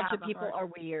 fibromyalgia people are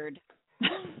weird.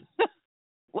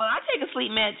 Well, I take a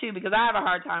sleep med too because I have a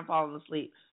hard time falling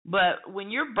asleep. But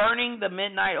when you're burning the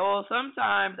midnight oil,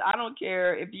 sometimes I don't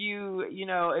care if you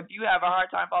have a hard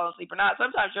time falling asleep or not.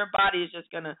 Sometimes your body is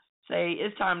just going to say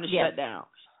it's time to shut down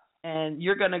and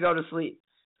you're going to go to sleep.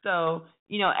 So,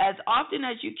 as often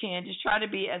as you can, just try to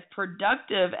be as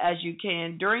productive as you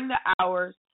can during the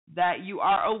hours that you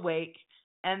are awake.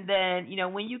 And then,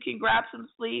 when you can grab some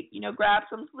sleep, grab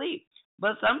some sleep.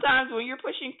 But sometimes when you're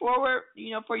pushing forward,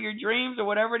 for your dreams or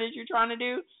whatever it is you're trying to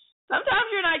do,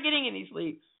 sometimes you're not getting any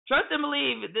sleep. Trust and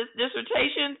believe, this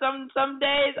dissertation, some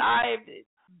days I've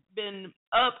been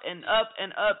up and up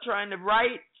and up trying to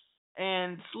write,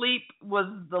 and sleep was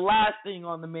the last thing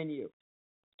on the menu.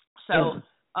 So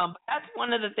that's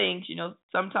one of the things,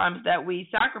 sometimes that we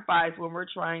sacrifice when we're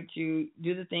trying to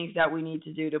do the things that we need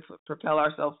to do to propel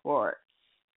ourselves forward.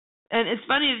 And it's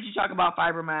funny that you talk about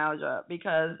fibromyalgia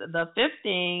because the fifth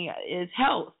thing is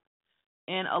health.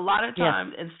 And a lot of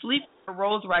times, and sleep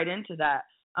rolls right into that.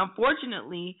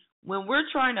 Unfortunately, when we're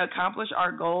trying to accomplish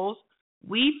our goals,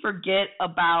 we forget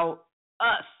about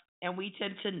us, and we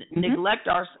tend to neglect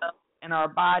ourselves and our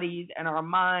bodies and our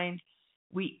minds.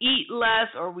 We eat less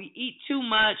or we eat too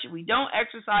much. We don't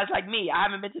exercise like me. I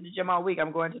haven't been to the gym all week.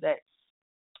 I'm going today.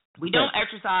 We don't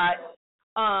exercise,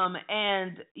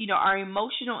 and, our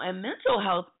emotional and mental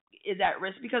health is at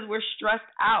risk because we're stressed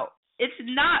out. It's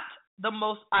not the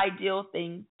most ideal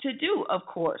thing to do, of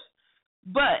course.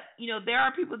 But, there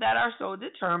are people that are so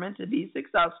determined to be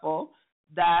successful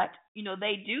that,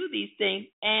 they do these things.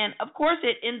 And, of course,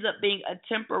 it ends up being a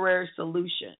temporary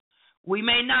solution. We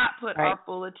may not put our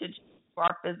full attention to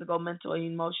our physical, mental, and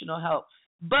emotional health.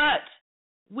 But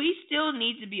we still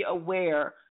need to be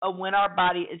aware of when our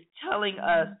body is telling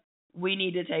us we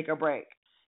need to take a break.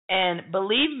 And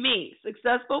believe me,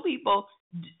 successful people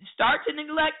start to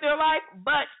neglect their life,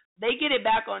 but they get it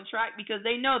back on track because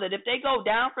they know that if they go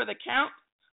down for the count,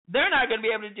 they're not going to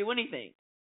be able to do anything.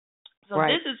 So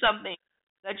this is something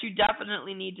that you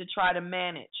definitely need to try to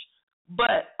manage.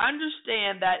 But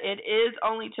understand that it is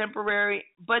only temporary,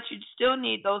 but you still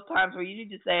need those times where you need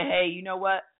to say, hey, you know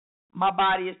what? My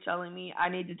body is telling me I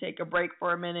need to take a break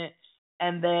for a minute,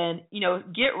 and then,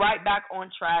 get right back on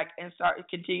track and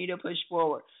continue to push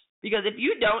forward. Because if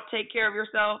you don't take care of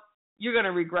yourself, you're going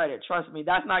to regret it. Trust me,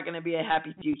 that's not going to be a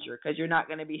happy future because you're not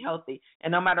going to be healthy.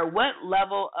 And no matter what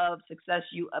level of success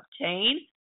you obtain,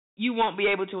 you won't be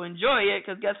able to enjoy it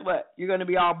because guess what? You're going to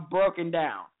be all broken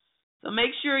down. So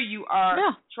make sure you are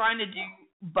trying to do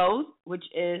both, which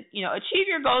is, achieve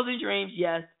your goals and dreams,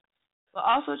 yes, but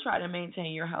also try to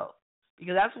maintain your health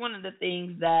because that's one of the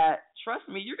things that, trust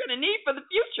me, you're going to need for the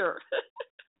future.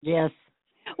 Yes.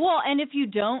 Well, and if you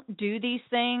don't do these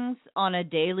things on a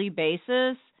daily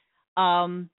basis,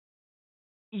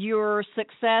 your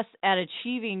success at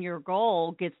achieving your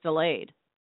goal gets delayed.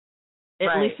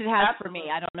 At least it has for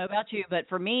me. I don't know about you, but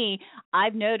for me,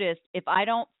 I've noticed if I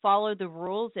don't follow the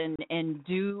rules and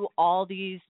do all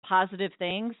these positive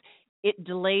things, it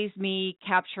delays me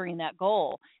capturing that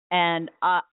goal. And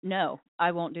no,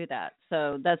 I won't do that.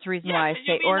 So that's the reason why I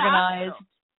stay organized.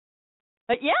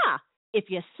 But if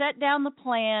you set down the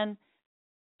plan,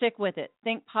 stick with it.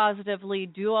 Think positively.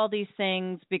 Do all these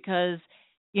things because,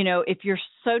 if you're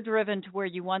so driven to where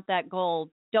you want that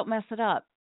goal, don't mess it up.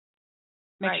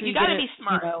 Make sure you got to be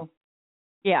smart. You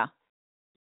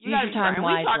got to be smart. And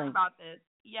we talked about this.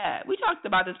 Yeah, we talked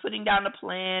about this, putting down a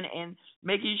plan and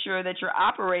making sure that you're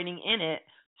operating in it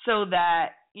so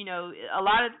that, a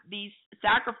lot of these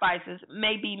sacrifices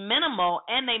may be minimal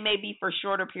and they may be for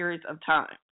shorter periods of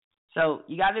time. So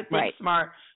you got to think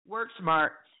smart, work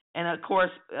smart, and, of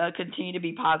course, continue to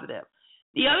be positive.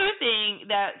 The other thing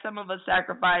that some of us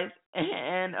sacrifice,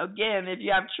 and again, if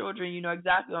you have children, you know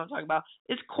exactly what I'm talking about,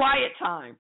 is quiet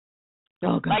time.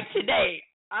 Oh, God. Like today,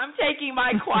 I'm taking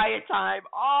my quiet time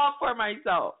all for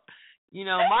myself.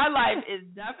 My life is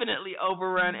definitely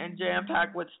overrun and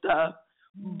jam-packed with stuff,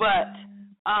 but,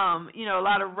 a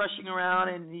lot of rushing around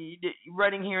and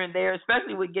running here and there,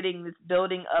 especially with getting this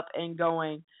building up and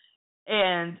going.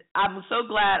 And I'm so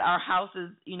glad our house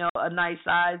is, a nice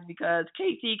size because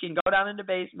KT can go down in the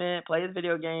basement, play his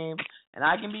video game, and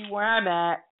I can be where I'm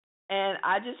at, and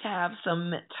I just have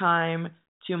some time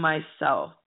to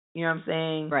myself. You know what I'm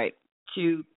saying? Right.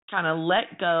 To kind of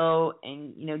let go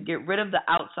and, get rid of the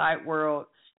outside world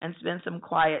and spend some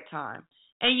quiet time.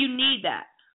 And you need that.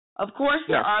 Of course,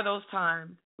 there are those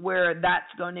times where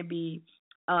that's going to be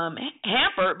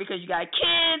hampered because you got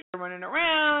kids running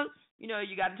around.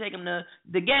 You got to take them to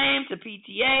the game, to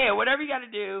PTA, or whatever you got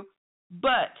to do.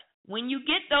 But when you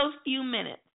get those few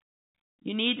minutes,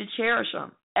 you need to cherish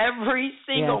them, every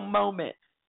single moment.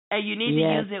 And you need to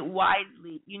use it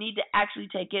wisely. You need to actually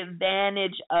take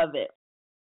advantage of it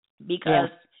because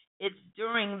it's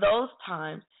during those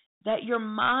times that your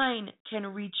mind can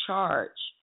recharge.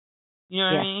 You know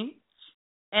what I mean?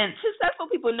 And successful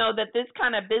people know that this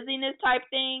kind of busyness type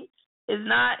thing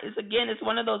it's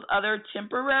one of those other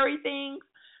temporary things,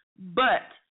 but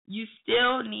you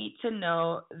still need to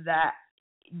know that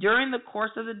during the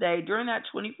course of the day, during that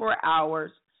 24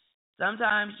 hours,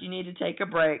 sometimes you need to take a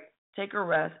break, take a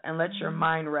rest, and let your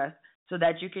mind rest so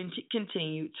that you can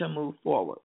continue to move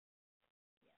forward.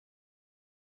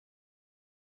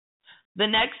 The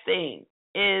next thing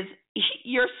is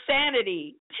your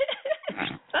sanity.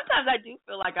 Sometimes I do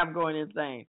feel like I'm going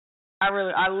insane.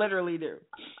 I literally do.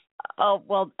 Oh,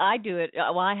 well, I do it.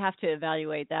 Well, I have to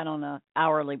evaluate that on an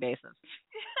hourly basis.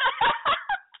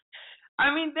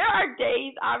 I mean, there are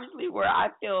days, obviously, where I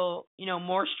feel,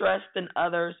 more stressed than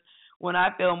others, when I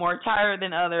feel more tired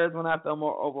than others, when I feel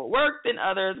more overworked than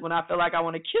others, when I feel like I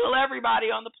want to kill everybody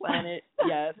on the planet.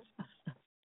 Yes.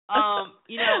 And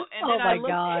then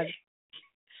God.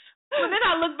 Well, then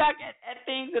I look back at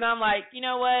things and I'm like, you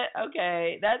know what?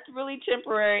 Okay, that's really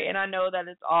temporary, and I know that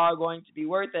it's all going to be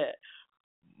worth it.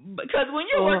 Because when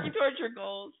you're working towards your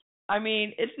goals, I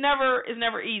mean, it's never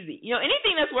easy.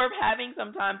 Anything that's worth having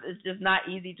sometimes is just not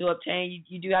easy to obtain.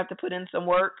 You do have to put in some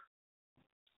work.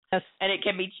 Yes. And it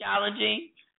can be challenging.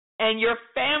 And your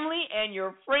family and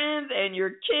your friends and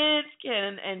your kids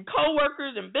and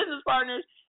coworkers and business partners,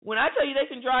 when I tell you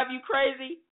they can drive you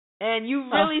crazy, and you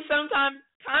really sometimes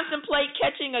contemplate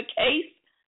catching a case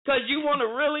because you want to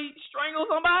really strangle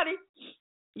somebody.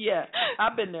 Yeah,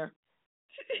 I've been there.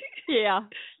 Yeah,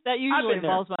 that usually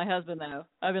involves my husband, though.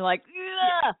 I've been like,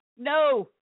 no.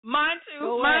 Mine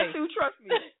too.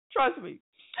 Trust me.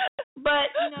 But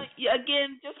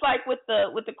again, just like with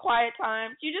the quiet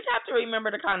times, you just have to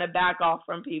remember to kind of back off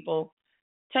from people,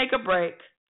 take a break,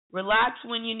 relax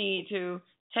when you need to,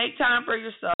 take time for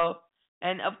yourself,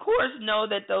 and of course know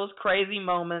that those crazy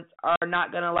moments are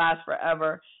not going to last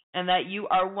forever, and that you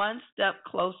are one step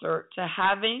closer to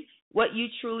having what you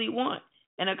truly want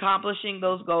and accomplishing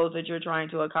those goals that you're trying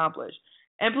to accomplish.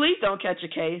 And please don't catch a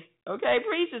case, okay?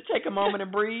 Please just take a moment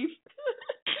and breathe.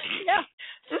 Yeah.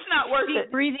 It's not worth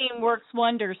it. Breathing works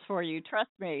wonders for you, trust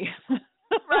me.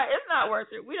 Right, it's not worth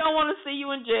it. We don't want to see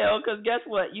you in jail because guess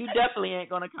what? You definitely ain't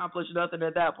going to accomplish nothing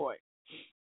at that point.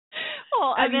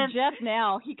 Well, I mean, Jeff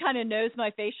now, he kind of knows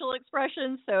my facial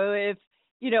expressions, so if,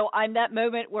 I'm that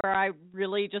moment where I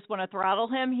really just want to throttle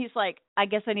him, he's like, I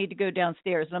guess I need to go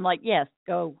downstairs. And I'm like, yes,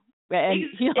 go. And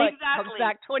he comes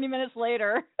back 20 minutes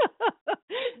later.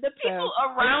 The people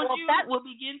around you will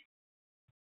begin.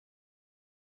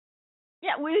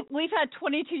 Yeah, we've had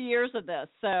 22 years of this,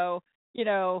 so he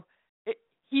knows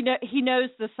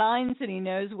the signs and he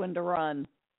knows when to run.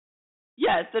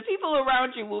 Yes, the people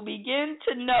around you will begin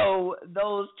to know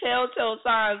those telltale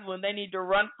signs when they need to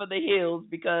run for the hills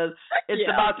because it's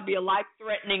about to be a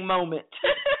life-threatening moment.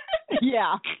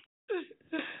 Yeah.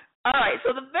 All right,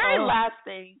 so the very last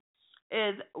thing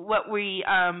is what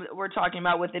we're talking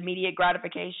about with immediate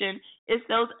gratification is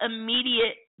those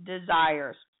immediate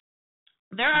desires.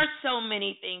 There are so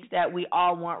many things that we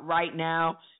all want right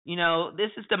now.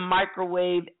 This is the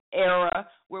microwave era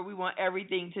where we want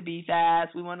everything to be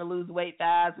fast. We want to lose weight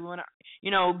fast. We want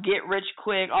to, get rich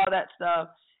quick, all that stuff.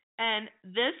 And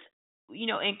this,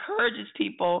 encourages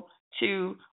people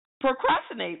to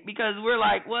procrastinate because we're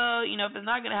like, well, if it's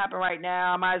not going to happen right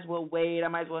now, I might as well wait. I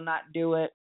might as well not do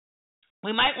it.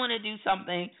 We might want to do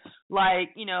something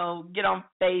like, get on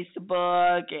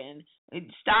Facebook and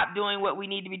stop doing what we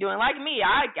need to be doing. Like me,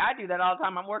 I do that all the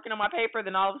time. I'm working on my paper,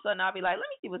 then all of a sudden I'll be like, let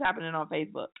me see what's happening on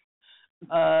Facebook.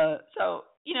 So,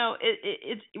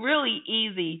 it's really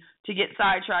easy to get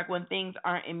sidetracked when things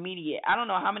aren't immediate. I don't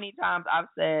know how many times I've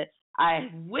said, I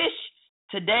wish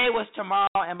today was tomorrow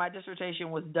and my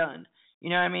dissertation was done. You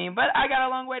know what I mean? But I got a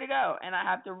long way to go, and I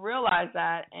have to realize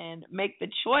that and make the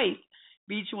choice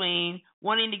between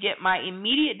wanting to get my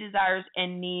immediate desires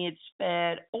and needs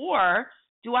fed or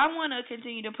do I want to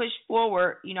continue to push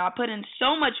forward? I put in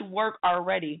so much work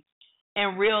already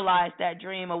and realized that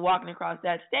dream of walking across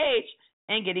that stage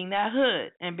and getting that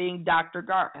hood and being Dr.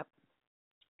 Garth.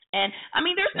 And,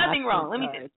 there's nothing wrong. Let me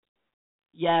say.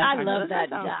 Yes, I love that,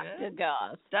 Dr.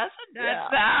 Garth. That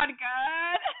sound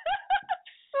good.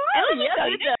 And let me tell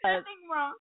you, there's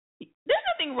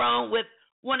nothing wrong with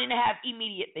wanting to have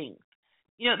immediate things.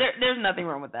 There's nothing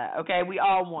wrong with that, okay? We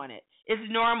all want it. It's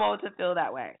normal to feel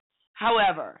that way.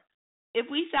 However, if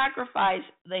we sacrifice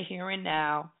the here and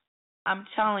now, I'm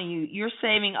telling you, you're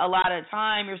saving a lot of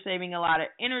time, you're saving a lot of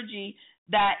energy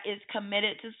that is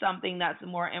committed to something that's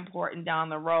more important down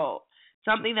the road,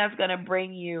 something that's going to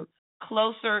bring you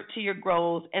closer to your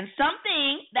goals and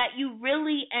something that you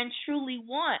really and truly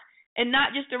want. And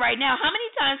not just the right now. How many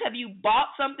times have you bought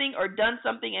something or done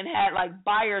something and had like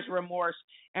buyer's remorse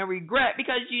and regret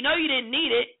because you didn't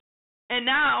need it, and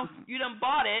now you done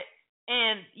bought it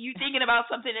and you thinking about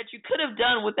something that you could have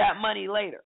done with that money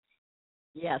later?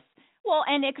 Yes. Well,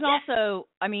 and it can also,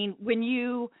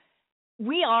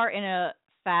 we are in a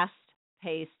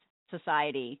fast-paced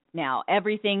society now.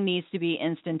 Everything needs to be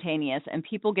instantaneous, and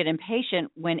people get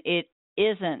impatient when it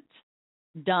isn't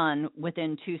done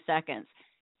within 2 seconds.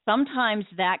 Sometimes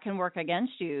that can work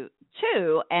against you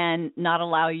too and not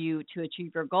allow you to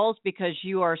achieve your goals because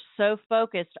you are so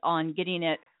focused on getting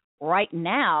it right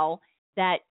now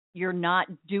that you're not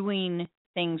doing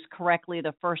things correctly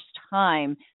the first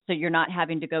time, so you're not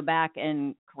having to go back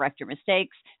and correct your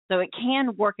mistakes. So it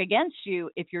can work against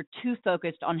you if you're too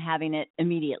focused on having it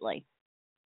immediately.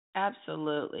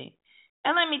 Absolutely.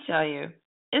 And let me tell you,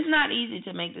 it's not easy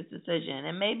to make this decision,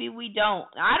 and maybe we don't.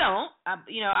 I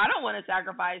don't want to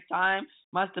sacrifice time,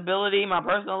 my stability, my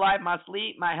personal life, my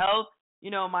sleep, my health,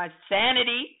 my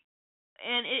sanity.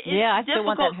 And I still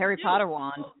want that Harry Potter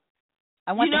wand.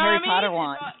 I want the Harry Potter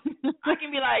wand. I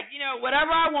can be like,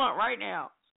 whatever I want right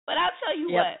now. But I'll tell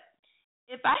you what,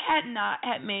 if I had not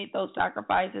had made those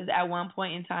sacrifices at one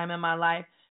point in time in my life,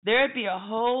 there would be a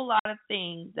whole lot of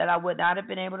things that I would not have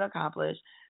been able to accomplish.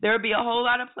 There would be a whole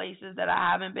lot of places that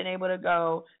I haven't been able to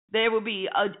go. There would be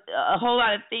a whole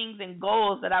lot of things and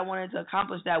goals that I wanted to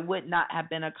accomplish that would not have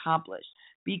been accomplished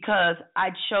because I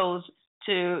chose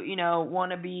to,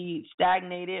 want to be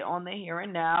stagnated on the here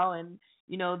and now and,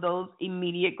 those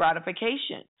immediate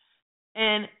gratification.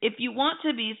 And if you want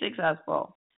to be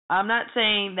successful, I'm not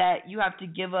saying that you have to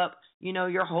give up,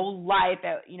 your whole life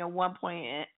at, one point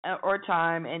or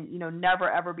time and, never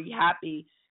ever be happy.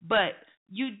 But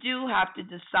you do have to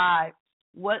decide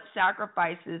what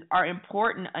sacrifices are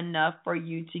important enough for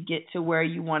you to get to where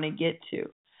you want to get to.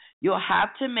 You'll have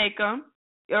to make them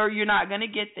or you're not going to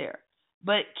get there.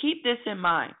 But keep this in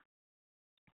mind.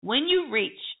 When you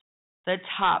reach the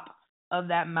top of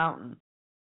that mountain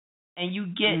and you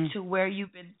get to where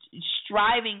you've been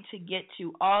striving to get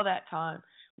to all that time,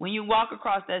 when you walk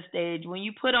across that stage, when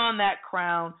you put on that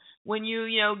crown, when you,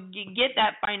 get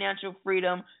that financial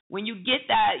freedom, when you get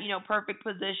that, perfect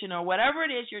position or whatever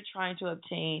it is you're trying to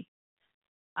obtain,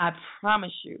 I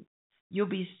promise you'll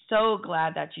be so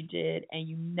glad that you did and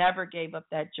you never gave up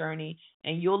that journey.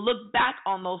 And you'll look back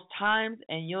on those times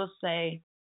and you'll say,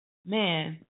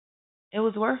 man, it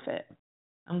was worth it.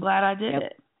 I'm glad I did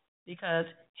it because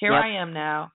here I am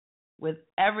now with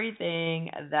everything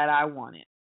that I wanted.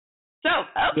 So,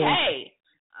 okay.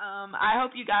 I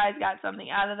hope you guys got something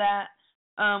out of that.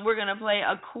 We're going to play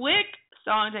a quick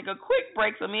song, take a quick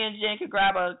break so me and Jen can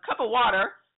grab a cup of water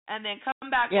and then come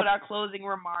back with our closing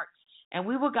remarks. And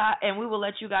we will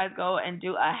let you guys go and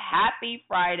do a happy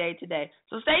Friday today.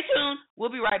 So stay tuned.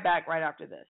 We'll be right back right after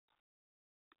this.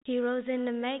 Heroes in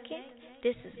the making.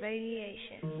 This is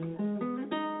Radiation.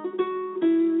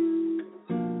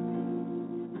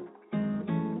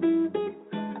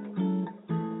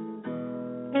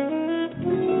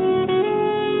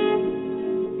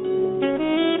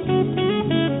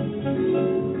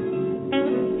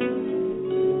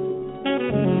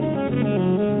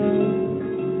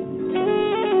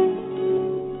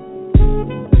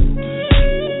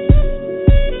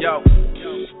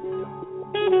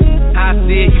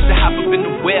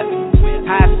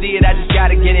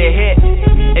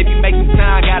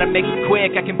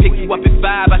 I can pick you up at 5,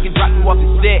 I can drop you off at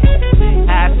 6.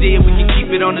 I see it, we can keep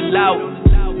it on the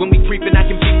low. When we creepin', I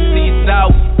can peek to see your soul.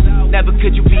 Never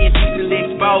could you be indecently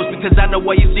exposed, because I know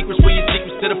all your secrets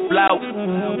to the flow.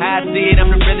 I see it,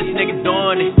 I'm the realest nigga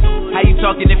doing it. How you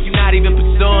talking if you're not even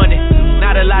pursuing it?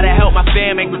 Not a lot of help, my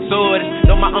fam ain't gratuitous.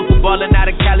 Know my uncle ballin' out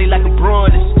of Cali like a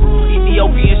Bruinist.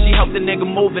 Ethiopian, she helped the nigga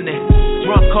moving it.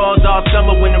 Drunk calls all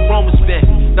summer when the room was spent.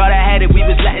 Thought I had it, we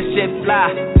was letting shit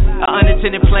fly. An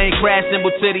unattended plane crash,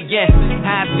 symbol to the end.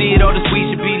 I see it, all this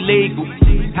weed should be legal.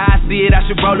 How I see it, I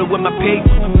should roll it with my people.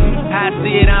 How I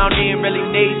see it, I don't even really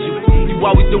need you. You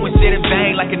always doing shit in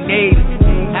vain like a need.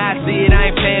 How I see it, I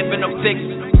ain't paying for no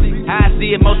tickets. How I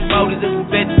see it, most promoters is some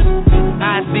bitches.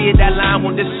 How I see it, that line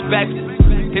won't disrespect you.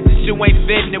 If the shoe ain't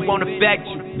fitting, it won't affect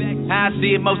you. How I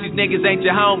see it, most these niggas ain't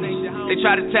your homies. They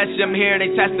try to test you, I'm hearing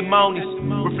they testimonies.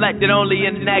 Reflected only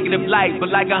in negative light.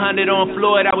 But like 100 on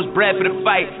Floyd, I was bred for the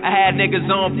fight. I had niggas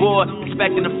on board,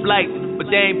 expecting a flight. But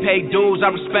they ain't paid dues,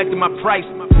 I respected my price.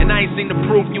 And I ain't seen the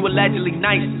proof you allegedly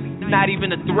nice. Not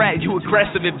even a threat, you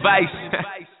aggressive advice.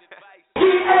 We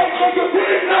ain't nigga, we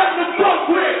nothing to fuck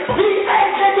with. We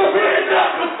ain't nigga, we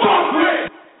nothing to fuck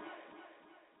with.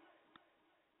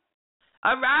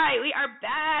 All right, we are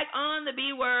back on the B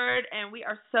Word, and we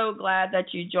are so glad that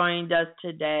you joined us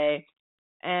today.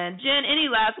 And Jen, any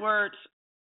last words?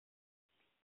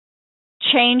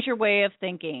 Change your way of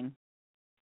thinking.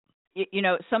 You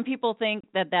know, some people think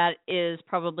that is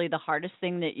probably the hardest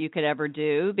thing that you could ever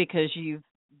do because you've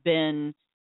been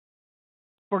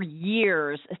for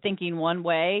years thinking one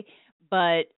way,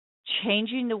 but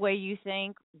changing the way you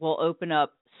think will open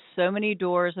up so many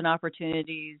doors and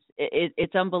opportunities.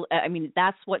 It's unbelievable. I mean,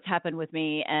 that's what's happened with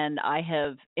me, and I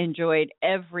have enjoyed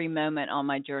every moment on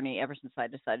my journey ever since I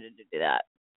decided to do that.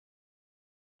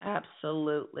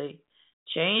 Absolutely.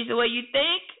 Change the way you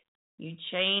think, you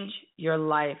change your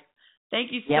life.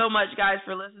 Thank you so much, guys,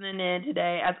 for listening in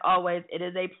today. As always, it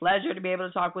is a pleasure to be able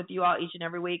to talk with you all each and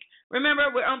every week. Remember,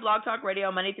 we're on Blog Talk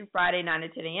Radio Monday through Friday, 9 to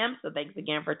 10 a.m., so thanks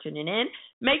again for tuning in.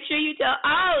 Make sure you tell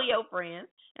all your friends,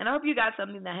 and I hope you got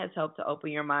something that has helped to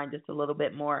open your mind just a little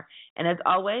bit more. And as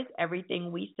always,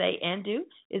 everything we say and do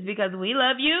is because we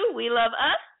love you, we love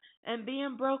us, and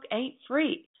being broke ain't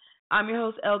free. I'm your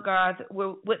host, El Garth.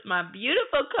 We're with my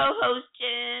beautiful co-host,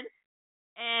 Jen.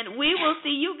 And we will see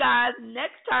you guys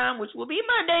next time, which will be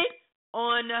Monday,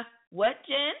 on what,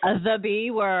 Jen? The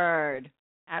B Word.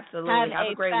 Absolutely.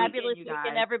 Have a great fabulous weekend, you guys.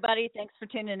 weekend, everybody. Thanks for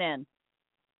tuning in.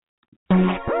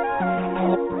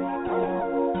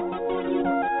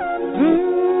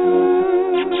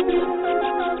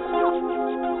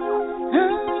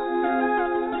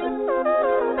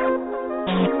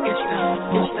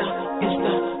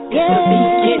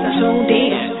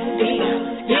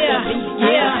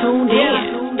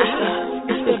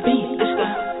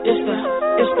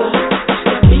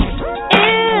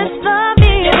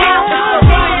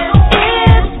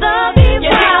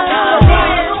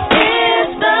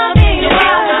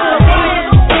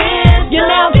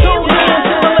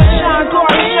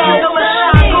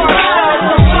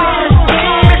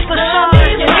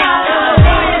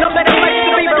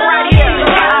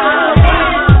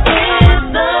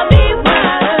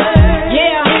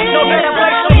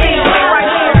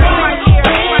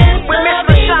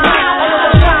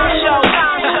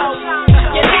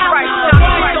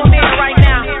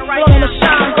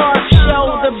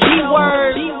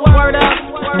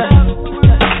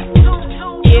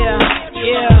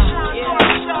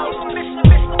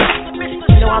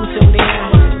 I'm tuned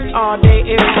in all day,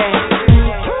 every day.